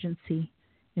enforcement agency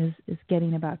is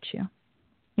getting about you.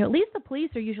 You know, at least the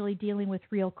police are usually dealing with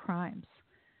real crimes.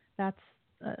 That's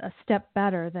a step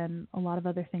better than a lot of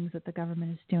other things that the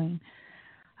government is doing.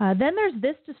 Then there's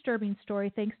this disturbing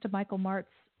story, thanks to Michael Martz,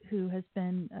 who has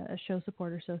been a show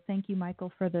supporter. So thank you,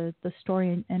 Michael, for the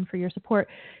story and for your support.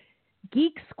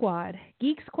 Geek Squad.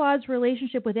 Geek Squad's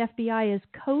relationship with FBI is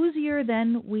cozier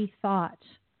than we thought.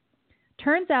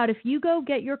 Turns out if you go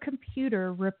get your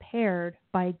computer repaired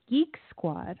by Geek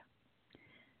Squad,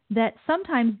 that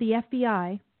sometimes the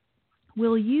FBI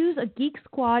will use a Geek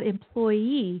Squad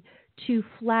employee to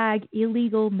flag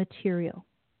illegal material.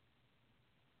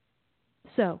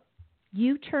 So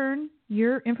you turn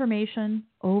your information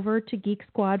over to Geek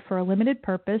Squad for a limited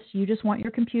purpose. You just want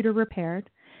your computer repaired.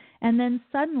 And then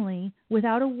suddenly,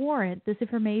 without a warrant, this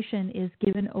information is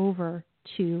given over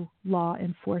to law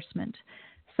enforcement.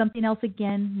 Something else,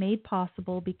 again, made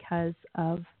possible because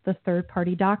of the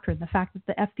third-party doctrine. The fact that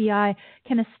the FBI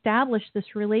can establish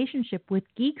this relationship with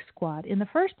Geek Squad in the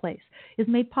first place is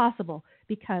made possible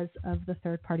because of the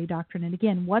third-party doctrine. And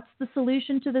again, what's the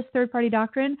solution to this third-party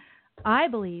doctrine? I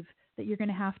believe that you're going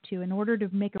to have to, in order to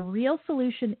make a real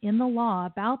solution in the law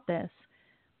about this,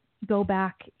 go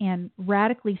back and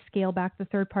radically scale back the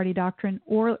third-party doctrine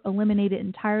or eliminate it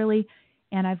entirely.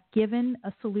 And I've given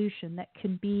a solution that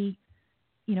can be,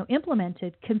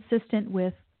 implemented consistent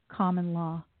with common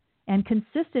law and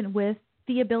consistent with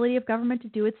the ability of government to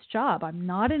do its job. I'm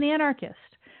not an anarchist.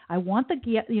 I want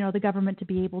the government to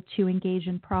be able to engage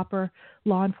in proper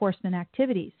law enforcement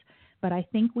activities. But I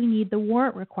think we need the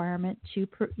warrant requirement to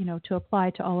apply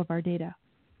to all of our data.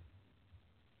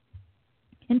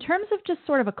 In terms of just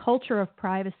sort of a culture of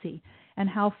privacy and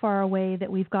how far away that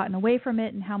we've gotten away from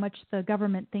it and how much the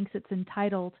government thinks it's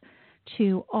entitled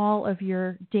to all of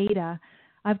your data,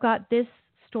 I've got this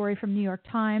story from New York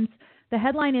Times. The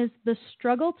headline is "The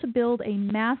Struggle to Build a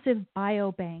Massive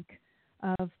Biobank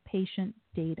of Patient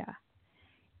Data."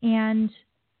 And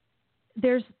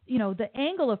there's, the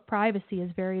angle of privacy is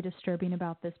very disturbing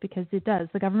about this because it does.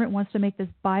 The government wants to make this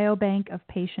biobank of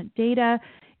patient data.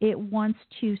 It wants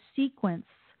to sequence,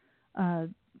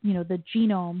 the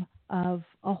genome of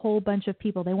a whole bunch of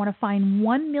people. They want to find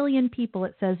 1 million people,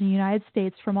 it says, in the United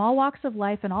States from all walks of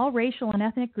life and all racial and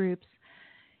ethnic groups.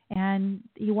 And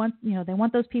they want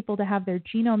those people to have their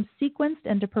genomes sequenced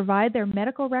and to provide their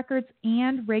medical records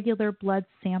and regular blood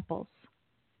samples.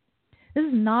 This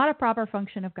is not a proper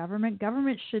function of government.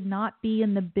 Government should not be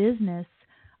in the business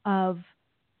of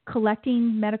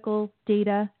collecting medical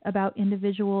data about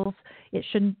individuals. It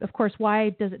shouldn't, of course,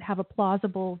 why does it have a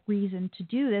plausible reason to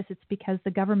do this? It's because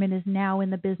the government is now in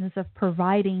the business of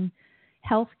providing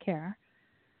health care.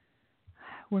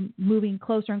 We're moving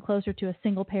closer and closer to a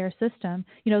single payer system.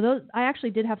 I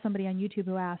actually did have somebody on YouTube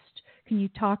who asked, can you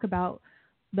talk about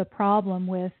the problem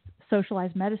with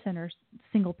socialized medicine or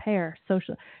single payer?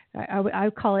 I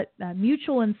call it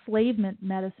mutual enslavement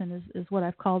medicine is what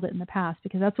I've called it in the past,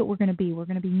 because that's what we're going to be. We're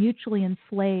going to be mutually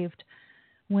enslaved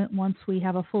once we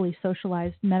have a fully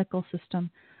socialized medical system.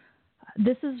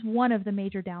 This is one of the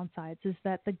major downsides, is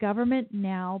that the government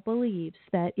now believes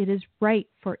that it is right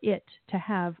for it to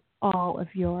have all of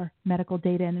your medical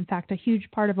data. And in fact, a huge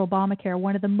part of Obamacare,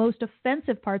 one of the most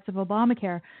offensive parts of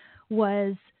Obamacare,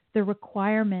 was the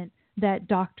requirement that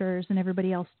doctors and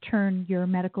everybody else turn your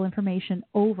medical information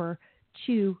over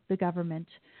to the government.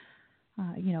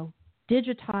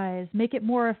 Digitize, make it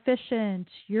more efficient.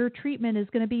 Your treatment is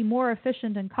going to be more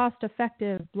efficient and cost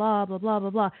effective, blah, blah, blah,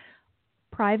 blah, blah.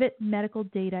 Private medical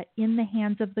data in the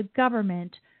hands of the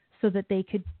government so that they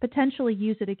could potentially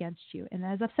use it against you. And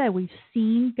as I've said, we've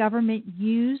seen government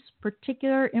use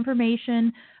particular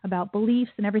information about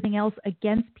beliefs and everything else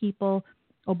against people.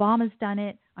 Obama's done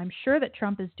it. I'm sure that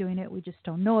Trump is doing it. We just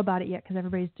don't know about it yet because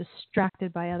everybody's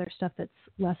distracted by other stuff that's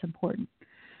less important.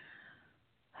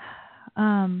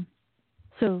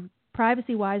 So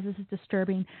privacy-wise, this is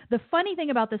disturbing. The funny thing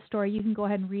about this story, you can go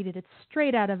ahead and read it. It's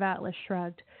straight out of Atlas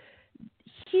Shrugged.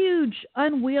 Huge,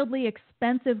 unwieldy,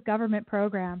 expensive government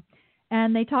program.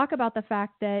 And they talk about the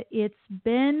fact that it's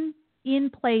been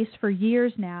in place for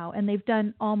years now, and they've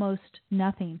done almost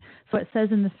nothing. So it says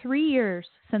in the 3 years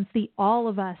since the All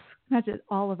of Us, not just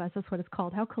All of Us, that's what it's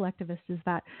called. How collectivist is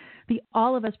that? The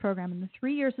All of Us program. In the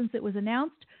 3 years since it was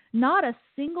announced, not a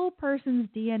single person's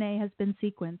DNA has been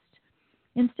sequenced.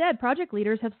 Instead, project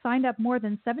leaders have signed up more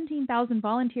than 17,000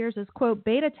 volunteers as, quote,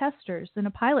 beta testers in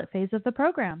a pilot phase of the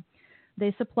program.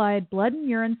 They supplied blood and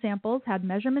urine samples, had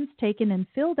measurements taken, and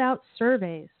filled out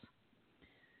surveys.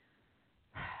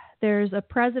 There's a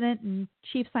president and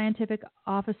chief scientific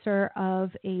officer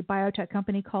of a biotech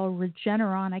company called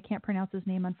Regeneron. I can't pronounce his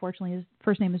name, unfortunately. His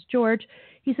first name is George.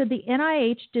 He said the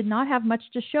NIH did not have much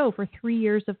to show for 3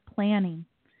 years of planning.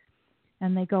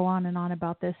 And they go on and on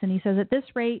about this. And he says at this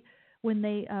rate, when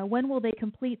will they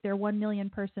complete their 1 million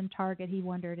person target, he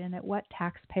wondered, and at what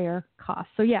taxpayer cost?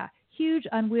 So yeah, huge,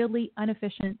 unwieldy,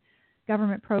 inefficient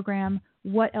government program.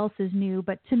 What else is new?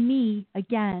 But to me,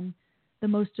 again, the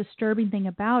most disturbing thing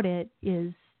about it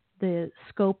is the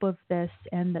scope of this,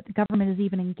 and that the government is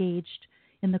even engaged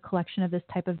in the collection of this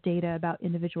type of data about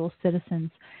individual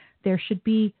citizens. There should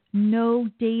be no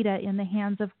data in the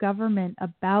hands of government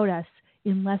about us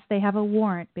unless they have a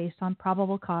warrant based on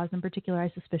probable cause and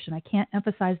particularized suspicion. I can't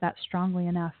emphasize that strongly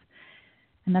enough.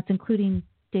 And that's including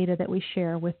data that we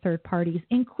share with third parties,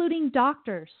 including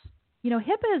doctors. You know,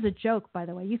 HIPAA is a joke, by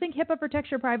the way. You think HIPAA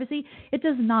protects your privacy? It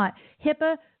does not.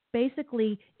 HIPAA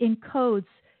basically encodes,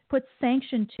 puts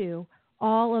sanction to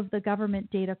all of the government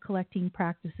data collecting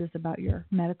practices about your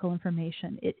medical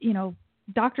information.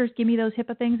 Doctors give me those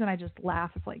HIPAA things and I just laugh.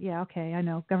 It's like, yeah, okay, I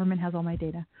know. Government has all my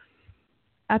data.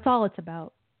 That's all it's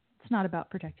about. It's not about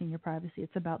protecting your privacy.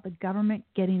 It's about the government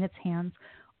getting its hands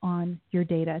on your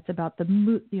data. It's about the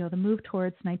move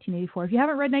towards 1984. If you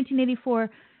haven't read 1984,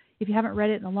 if you haven't read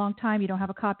it in a long time, you don't have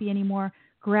a copy anymore,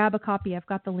 grab a copy. I've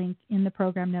got the link in the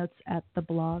program notes at the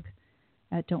blog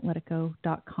at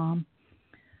don'tletitgo.com.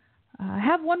 I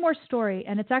have one more story,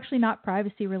 and it's actually not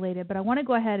privacy related, but I want to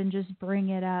go ahead and just bring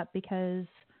it up because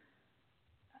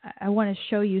I want to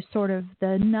show you sort of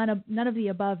the none of the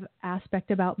above aspect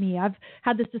about me. I've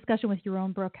had this discussion with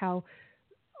Yaron Brook, how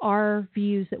our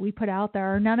views that we put out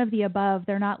there are none of the above.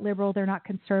 They're not liberal. They're not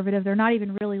conservative. They're not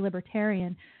even really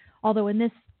libertarian. Although in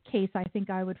this case, I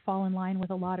think I would fall in line with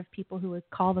a lot of people who would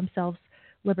call themselves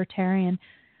libertarian.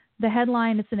 The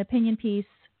headline, it's an opinion piece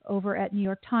over at New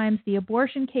York Times, the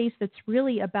abortion case that's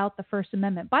really about the First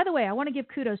Amendment. By the way, I want to give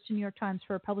kudos to New York Times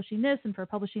for publishing this and for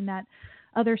publishing that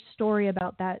other story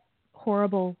about that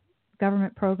horrible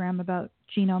government program about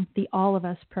genome, the All of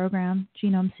Us program,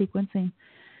 genome sequencing.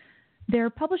 They're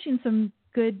publishing some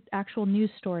good actual news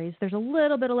stories. There's a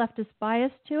little bit of leftist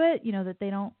bias to it, that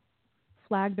they don't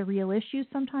flag the real issues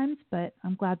sometimes, but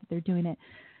I'm glad that they're doing it.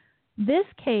 This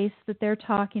case that they're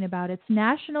talking about, it's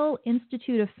National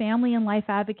Institute of Family and Life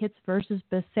Advocates versus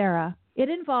Becerra. It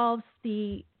involves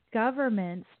the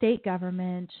government, state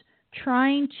government,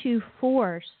 trying to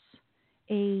force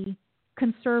a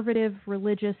conservative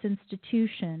religious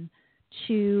institution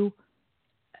to,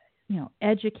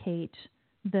 educate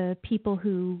the people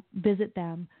who visit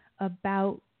them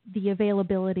about the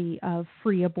availability of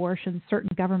free abortions,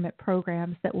 certain government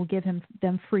programs that will give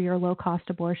them free or low-cost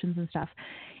abortions and stuff.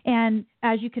 And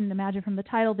as you can imagine from the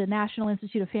title, the National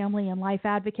Institute of Family and Life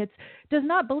Advocates does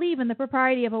not believe in the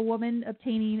propriety of a woman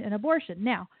obtaining an abortion.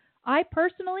 Now, I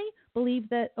personally believe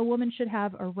that a woman should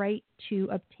have a right to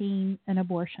obtain an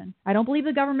abortion. I don't believe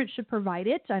the government should provide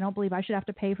it. I don't believe I should have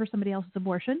to pay for somebody else's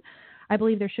abortion. I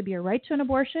believe there should be a right to an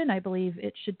abortion. I believe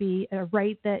it should be a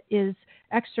right that is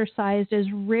exercised as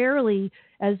rarely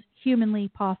as humanly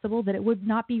possible, that it would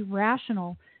not be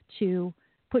rational to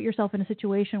put yourself in a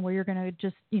situation where you're going to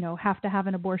just, have to have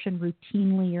an abortion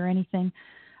routinely or anything.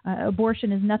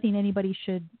 Abortion is nothing anybody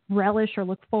should relish or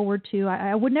look forward to.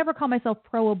 I would never call myself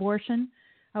pro-abortion.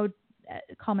 I would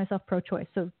call myself pro-choice.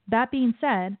 So that being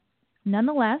said,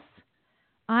 nonetheless,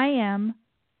 I am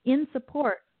in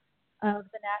support of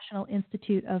the National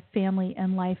Institute of Family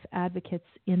and Life Advocates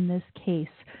in this case.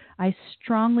 I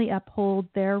strongly uphold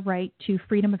their right to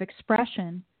freedom of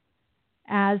expression,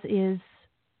 as is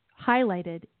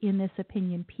highlighted in this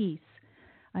opinion piece,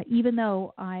 even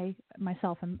though I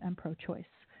myself am pro-choice.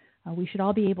 We should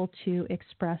all be able to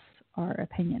express our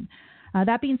opinion.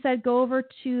 That being said, go over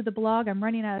to the blog. I'm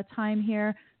running out of time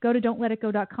here. Go to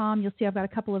don'tletitgo.com. You'll see I've got a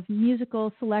couple of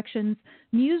musical selections.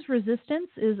 Muse Resistance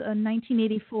is a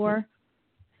 1984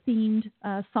 themed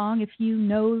song. If you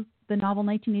know the novel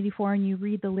 1984 and you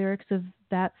read the lyrics of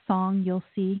that song, you'll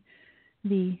see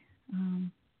the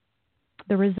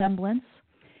resemblance.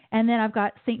 And then I've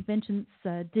got St. Vincent's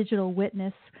Digital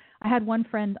Witness. I had one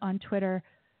friend on Twitter.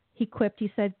 He quipped,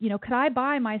 he said, could I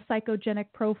buy my psychogenic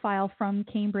profile from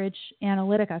Cambridge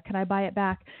Analytica? Could I buy it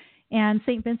back? And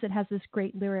St. Vincent has this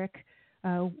great lyric,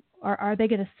 are they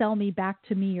going to sell me back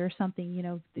to me or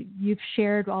something? You've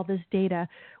shared all this data.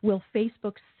 Will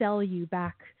Facebook sell you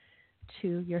back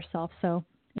to yourself? So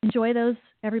enjoy those,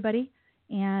 everybody.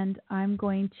 And I'm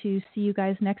going to see you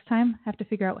guys next time. I have to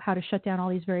figure out how to shut down all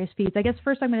these various feeds. I guess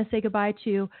first I'm going to say goodbye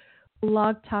to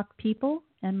Blog Talk People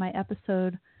and my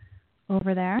episode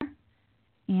over there.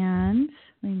 And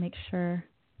let me make sure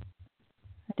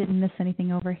I didn't miss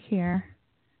anything over here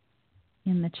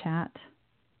in the chat.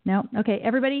 No? Okay,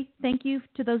 everybody, thank you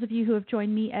to those of you who have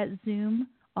joined me at Zoom,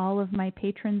 all of my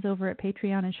patrons over at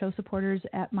Patreon and show supporters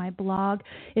at my blog.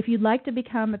 If you'd like to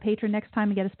become a patron next time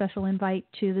and get a special invite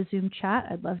to the Zoom chat,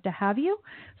 I'd love to have you.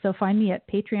 So find me at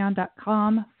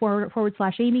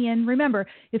patreon.com/Amy. And remember,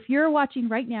 if you're watching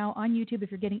right now on YouTube,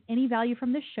 if you're getting any value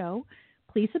from this show,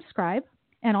 please subscribe.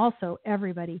 And also,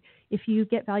 everybody, if you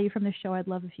get value from this show, I'd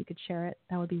love if you could share it.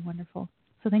 That would be wonderful.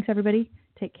 So thanks, everybody.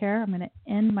 Take care. I'm going to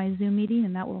end my Zoom meeting,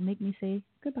 and that will make me say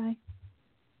goodbye.